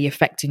really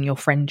affecting your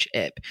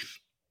friendship.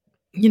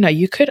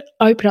 You could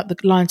open up the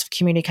lines of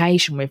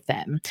communication with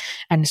them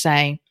and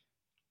say,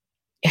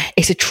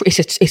 it's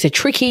a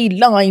tricky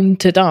line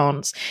to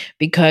dance,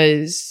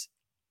 because,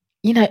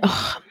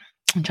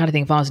 I'm trying to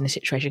think if I was in a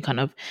situation kind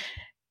of,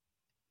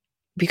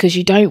 because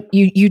you don't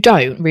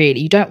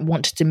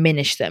want to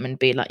diminish them and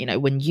be like,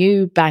 when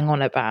you bang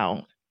on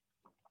about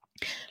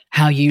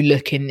how you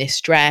look in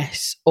this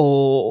dress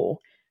or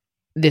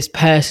this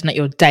person that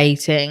you're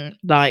dating,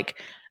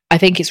 like, I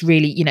think it's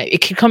really,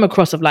 it can come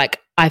across of like,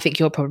 I think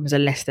your problems are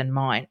less than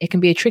mine. It can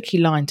be a tricky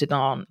line to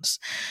dance.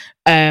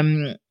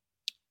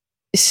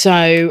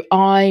 So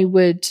I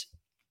would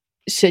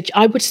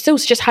still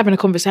suggest having a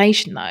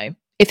conversation though.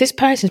 If this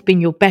person's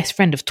been your best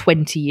friend of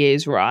 20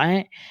 years,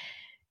 right?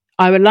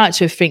 I would like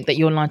to think that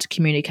your lines of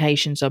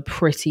communications are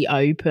pretty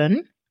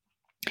open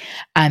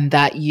and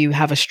that you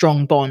have a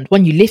strong bond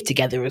when you live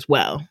together as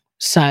well.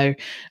 So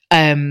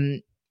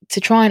to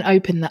try and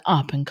open that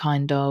up and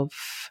kind of,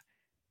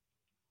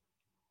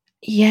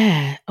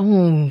 yeah.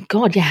 Oh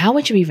God. Yeah. How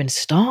would you even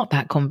start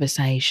that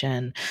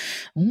conversation?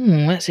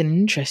 That's an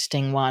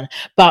interesting one.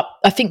 But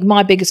I think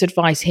my biggest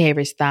advice here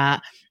is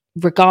that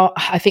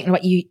I think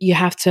like you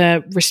have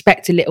to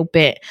respect a little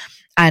bit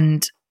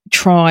and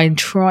try.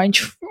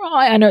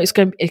 I know it's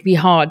going to be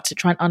hard to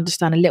try and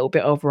understand a little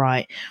bit of,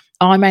 right,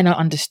 I may not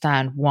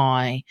understand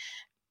why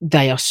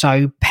they are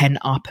so pent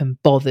up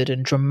and bothered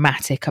and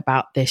dramatic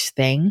about this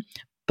thing,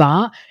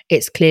 but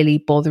it's clearly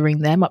bothering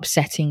them,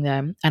 upsetting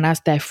them. And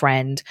as their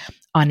friend,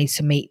 I need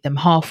to meet them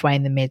halfway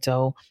in the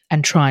middle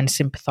and try and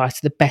sympathize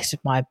to the best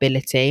of my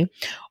ability.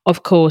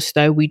 Of course,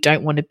 though, we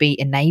don't want to be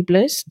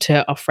enablers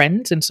to our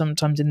friends and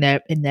sometimes in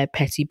their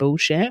petty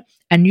bullshit.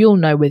 And you'll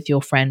know with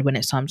your friend when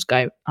it's time to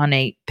go,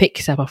 honey, pick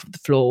yourself off the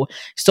floor,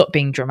 stop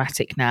being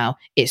dramatic now.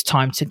 It's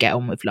time to get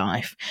on with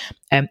life.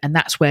 And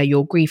that's where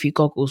your griefy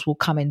goggles will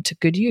come into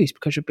good use,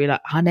 because you'll be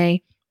like,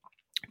 honey,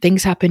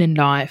 things happen in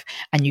life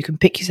and you can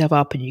pick yourself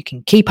up and you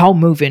can keep on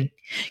moving.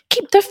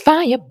 Keep the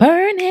fire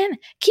burning.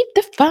 Keep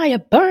the fire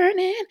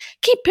burning.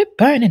 Keep it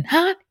burning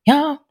hot,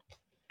 y'all.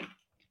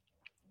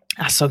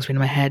 That song's been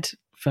in my head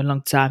for a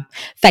long time.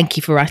 Thank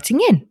you for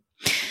writing in.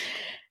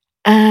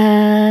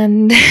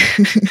 And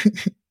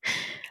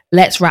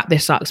let's wrap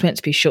this up. It's meant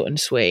to be short and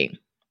sweet.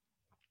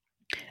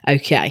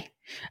 Okay.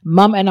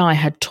 Mum and I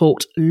had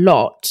talked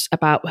lots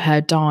about her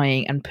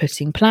dying and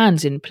putting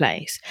plans in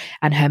place.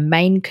 And her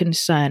main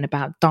concern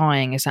about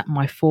dying is that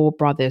my 4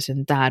 brothers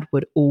and dad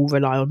would all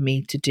rely on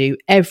me to do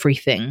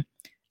everything.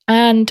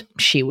 And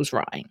she was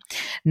right.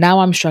 Now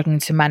I'm struggling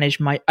to manage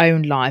my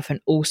own life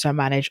and also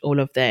manage all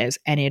of theirs.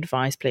 Any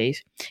advice,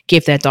 please?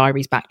 Give their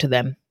diaries back to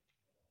them.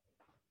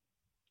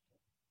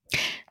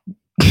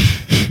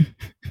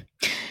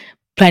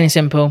 Plain and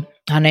simple,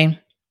 honey.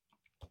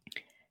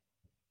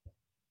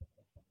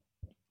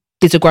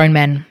 These are grown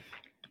men.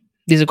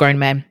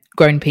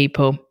 Grown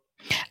people.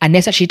 And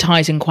this actually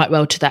ties in quite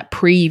well to that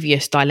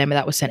previous dilemma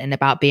that was sent in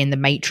about being the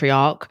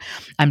matriarch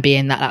and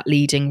being that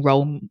leading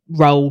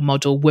role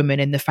model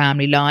woman in the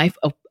family life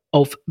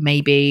of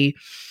maybe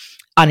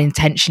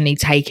unintentionally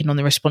taking on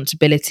the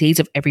responsibilities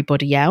of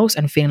everybody else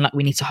and feeling like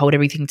we need to hold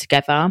everything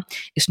together.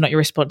 It's not your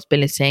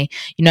responsibility.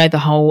 You know, the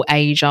whole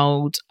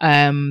age-old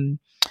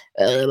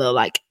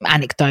like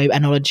anecdote,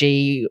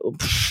 analogy,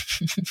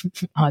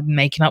 I'm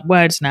making up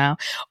words now,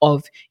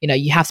 of, you know,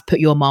 you have to put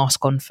your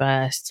mask on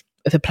first.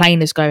 If a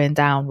plane is going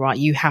down, right,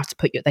 you have to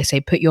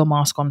put your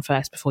mask on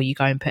first before you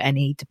go and put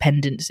any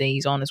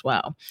dependencies on as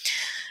well.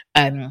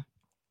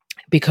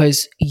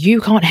 Because you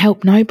can't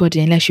help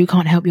nobody unless you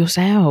can't help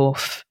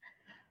yourself.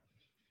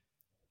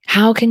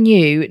 How can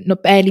you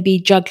not barely be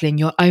juggling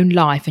your own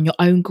life and your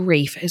own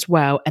grief as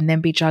well, and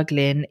then be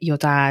juggling your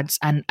dad's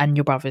and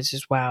your brother's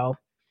as well?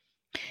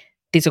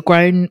 These are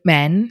grown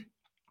men.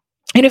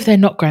 And if they're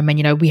not grown men,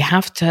 you know, we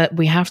have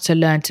to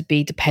learn to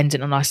be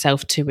dependent on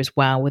ourselves too as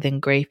well within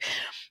grief.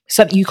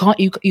 So you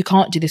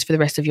can't do this for the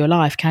rest of your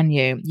life, can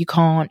you? You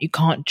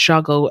can't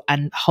juggle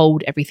and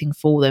hold everything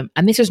for them.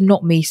 And this is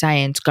not me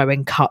saying to go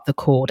and cut the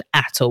cord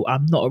at all.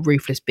 I'm not a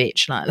ruthless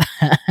bitch like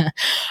that.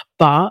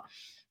 But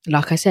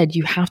like I said,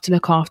 you have to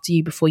look after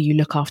you before you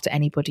look after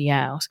anybody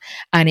else.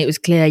 And it was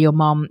clear your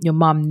mum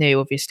knew,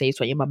 obviously, is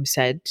what your mum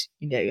said.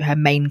 You know, her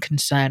main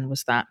concern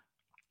was that.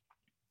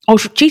 Oh,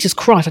 Jesus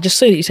Christ, I just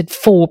saw that you said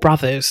 4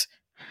 brothers.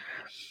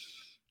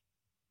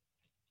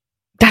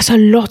 That's a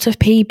lot of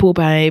people,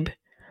 babe.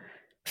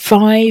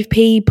 5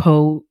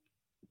 people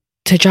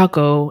to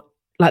juggle,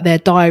 like their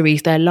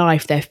diaries, their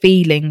life, their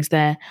feelings,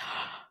 I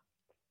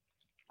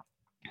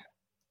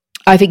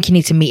think you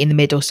need to meet in the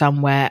middle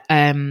somewhere.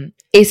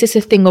 Is this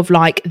a thing of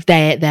like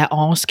they're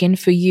asking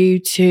for you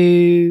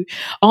to...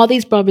 Are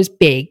these brothers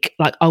big,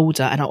 like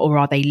older, or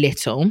are they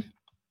little?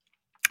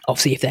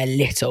 Obviously, if they're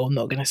little, I'm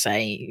not going to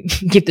say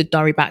give the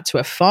diary back to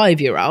a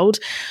 5-year-old,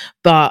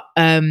 but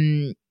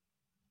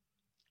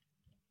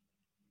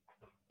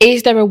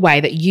is there a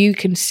way that you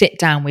can sit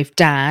down with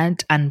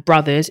dad and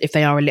brothers if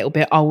they are a little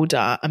bit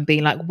older and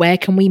be like, where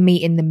can we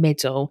meet in the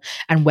middle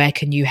and where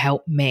can you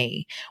help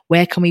me?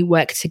 Where can we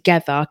work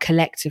together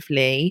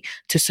collectively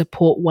to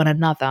support one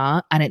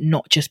another and it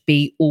not just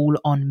be all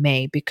on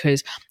me,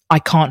 because I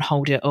can't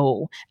hold it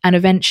all. And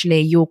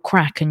eventually you'll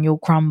crack and you'll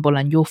crumble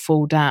and you'll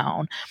fall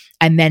down.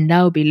 And then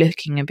they'll be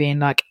looking and being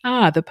like,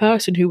 the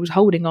person who was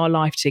holding our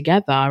life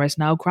together has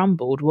now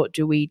crumbled. What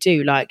do we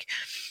do? Like,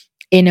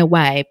 in a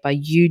way, by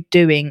you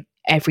doing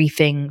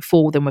everything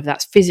for them, whether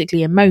that's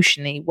physically,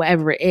 emotionally,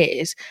 whatever it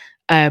is,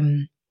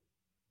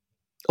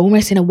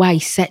 almost in a way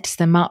sets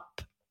them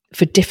up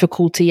for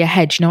difficulty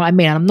ahead. You know what I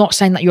mean? And I'm not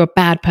saying that you're a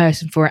bad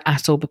person for it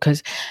at all,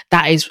 because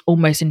that is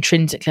almost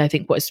intrinsically, I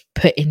think, what is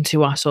put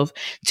into us of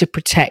to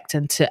protect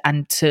and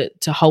to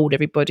hold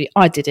everybody.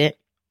 I did it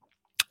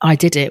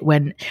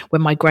when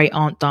my great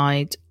aunt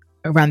died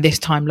around this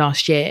time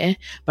last year.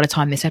 By the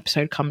time this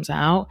episode comes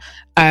out,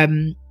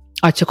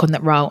 I took on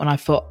that role, and I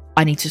thought,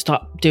 I need to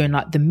start doing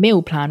like the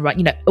meal plan, right?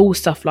 You know, all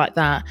stuff like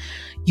that.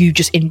 You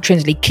just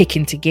intrinsically kick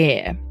into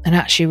gear, and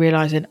actually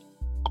realizing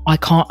I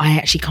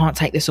actually can't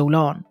take this all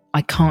on.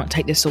 I can't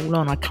take this all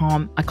on. I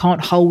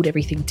can't hold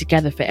everything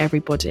together for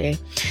everybody.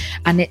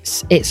 And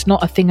it's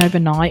not a thing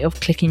overnight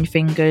of clicking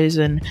fingers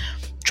and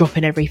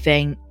dropping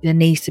everything. There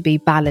needs to be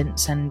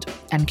balance and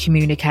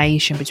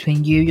communication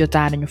between you, your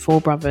dad, and your 4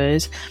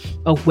 brothers,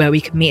 of where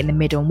we can meet in the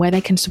middle and where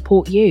they can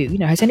support you. You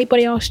know, has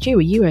anybody asked you,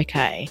 are you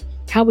okay?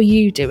 How are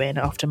you doing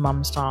after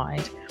mum's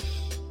died?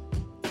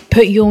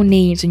 Put your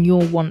needs and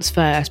your wants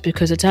first,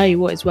 because I tell you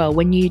what as well,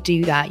 when you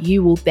do that,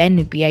 you will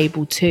then be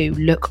able to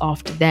look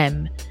after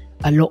them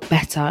a lot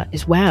better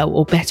as well,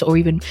 or better, or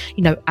even,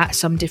 you know, at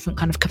some different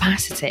kind of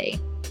capacity.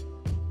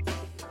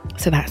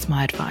 So that's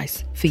my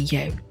advice for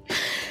you.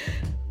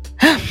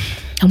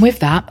 And with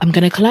that, I'm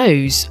going to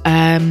close.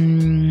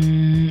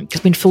 It's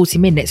been 40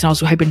 minutes and I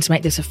was hoping to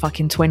make this a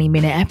fucking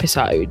 20-minute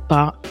episode,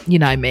 but you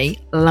know me,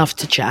 love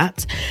to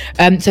chat.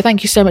 So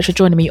thank you so much for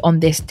joining me on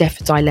this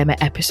Death Dilemma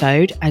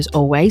episode. As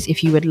always,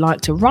 if you would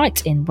like to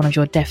write in one of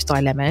your death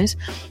dilemmas,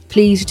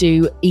 please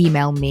do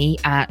email me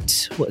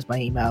at, what is my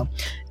email?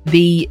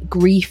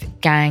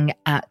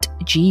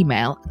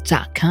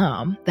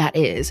 thegriefgang@gmail.com. That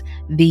is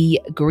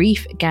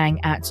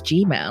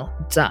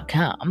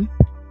thegriefgang@gmail.com.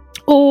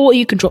 Or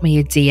you can drop me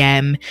a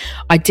DM.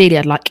 Ideally,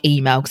 I'd like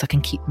email because I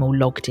can keep them all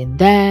logged in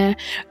there.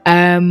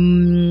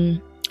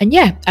 And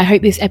yeah, I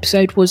hope this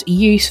episode was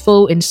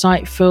useful,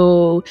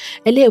 insightful,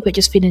 a little bit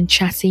just feeling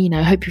chatty. You know,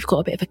 I hope you've got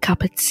a bit of a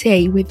cup of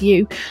tea with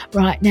you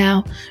right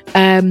now.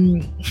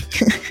 And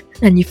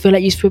you feel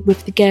like you're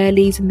with the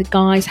girlies and the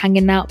guys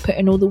hanging out,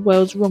 putting all the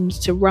world's wrongs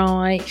to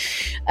right.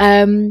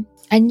 And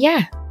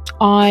yeah,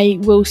 I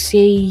will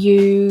see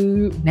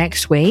you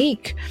next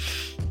week,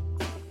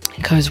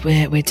 because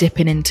we're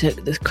dipping into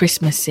the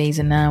Christmas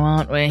season now,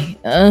 aren't we?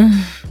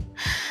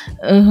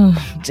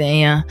 Oh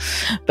dear.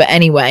 But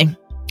anyway,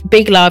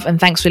 big love and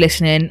thanks for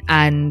listening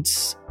and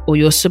all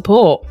your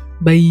support.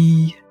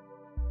 Bye.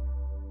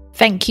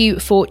 Thank you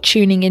for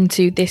tuning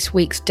into this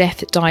week's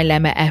Death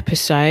Dilemma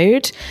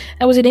episode.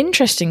 That was an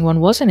interesting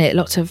one, wasn't it?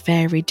 Lots of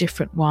very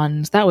different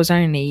ones. That was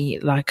only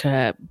like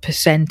a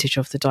percentage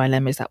of the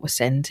dilemmas that were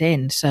sent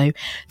in. So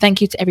thank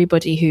you to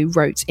everybody who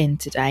wrote in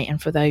today.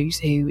 And for those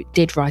who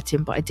did write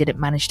in but I didn't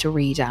manage to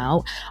read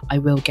out, I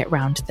will get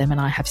round to them and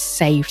I have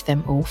saved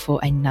them all for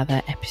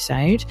another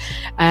episode.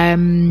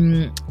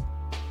 We're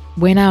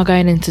now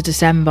going into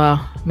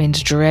December.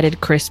 Means dreaded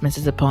Christmas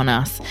is upon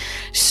us.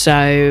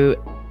 So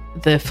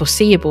the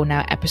foreseeable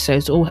now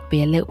episodes will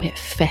be a little bit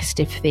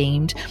festive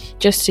themed,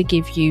 just to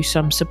give you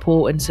some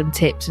support and some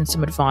tips and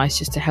some advice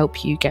just to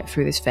help you get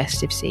through this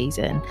festive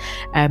season.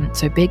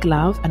 So big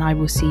love, and I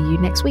will see you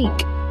next week.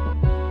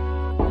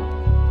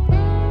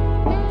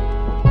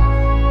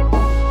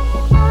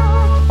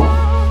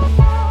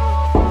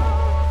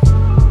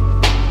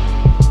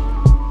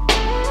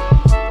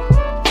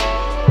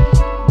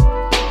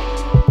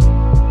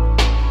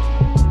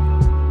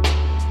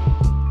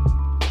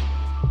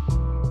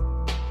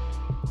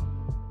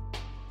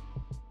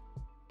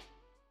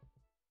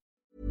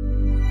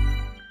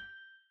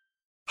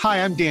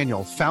 Hi, I'm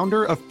Daniel,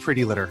 founder of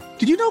Pretty Litter.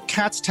 Did you know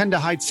cats tend to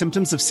hide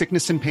symptoms of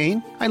sickness and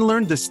pain? I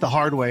learned this the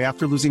hard way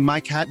after losing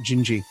my cat,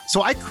 Gingy.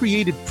 So I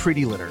created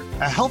Pretty Litter,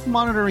 a health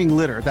monitoring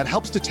litter that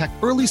helps detect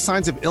early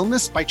signs of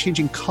illness by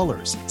changing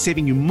colors,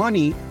 saving you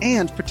money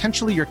and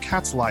potentially your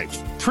cat's life.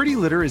 Pretty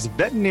Litter is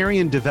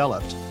veterinarian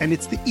developed, and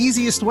it's the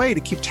easiest way to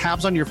keep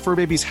tabs on your fur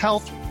baby's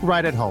health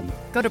right at home.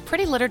 Go to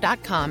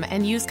prettylitter.com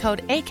and use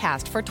code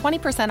ACAST for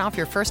 20% off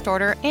your first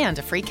order and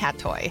a free cat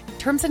toy.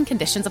 Terms and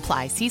conditions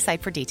apply. See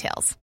site for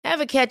details.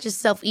 Ever catch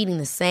yourself eating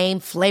the same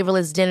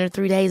flavorless dinner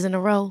 3 days in a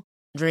row?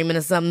 Dreaming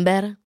of something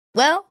better?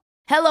 Well,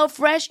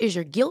 HelloFresh is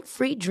your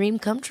guilt-free dream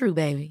come true,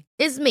 baby.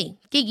 It's me,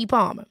 Keke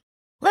Palmer.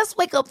 Let's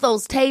wake up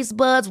those taste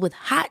buds with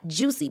hot,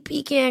 juicy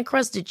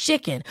pecan-crusted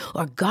chicken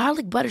or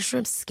garlic butter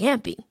shrimp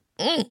scampi.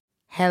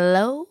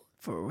 Hello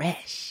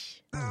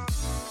Fresh.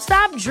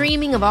 Stop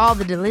dreaming of all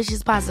the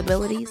delicious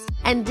possibilities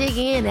and dig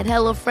in at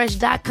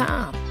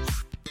HelloFresh.com.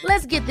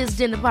 Let's get this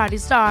dinner party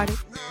started.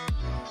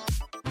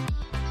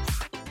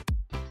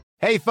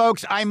 Hey,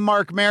 folks, I'm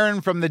Mark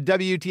Maron from the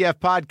WTF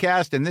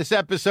Podcast, and this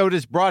episode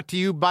is brought to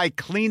you by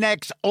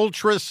Kleenex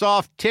Ultra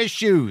Soft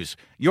Tissues,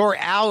 your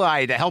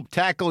ally to help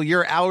tackle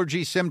your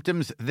allergy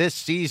symptoms this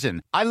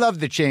season. I love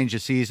the change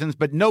of seasons,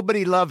 but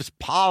nobody loves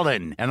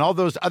pollen and all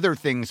those other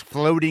things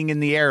floating in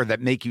the air that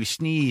make you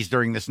sneeze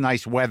during this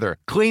nice weather.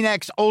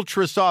 Kleenex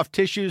Ultra Soft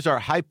Tissues are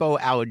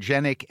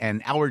hypoallergenic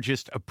and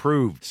allergist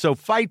approved, so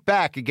fight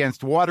back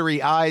against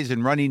watery eyes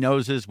and runny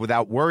noses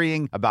without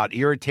worrying about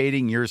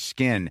irritating your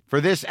skin.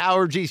 For this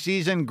allergy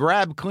season,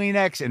 grab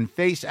Kleenex and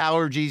face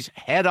allergies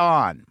head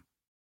on.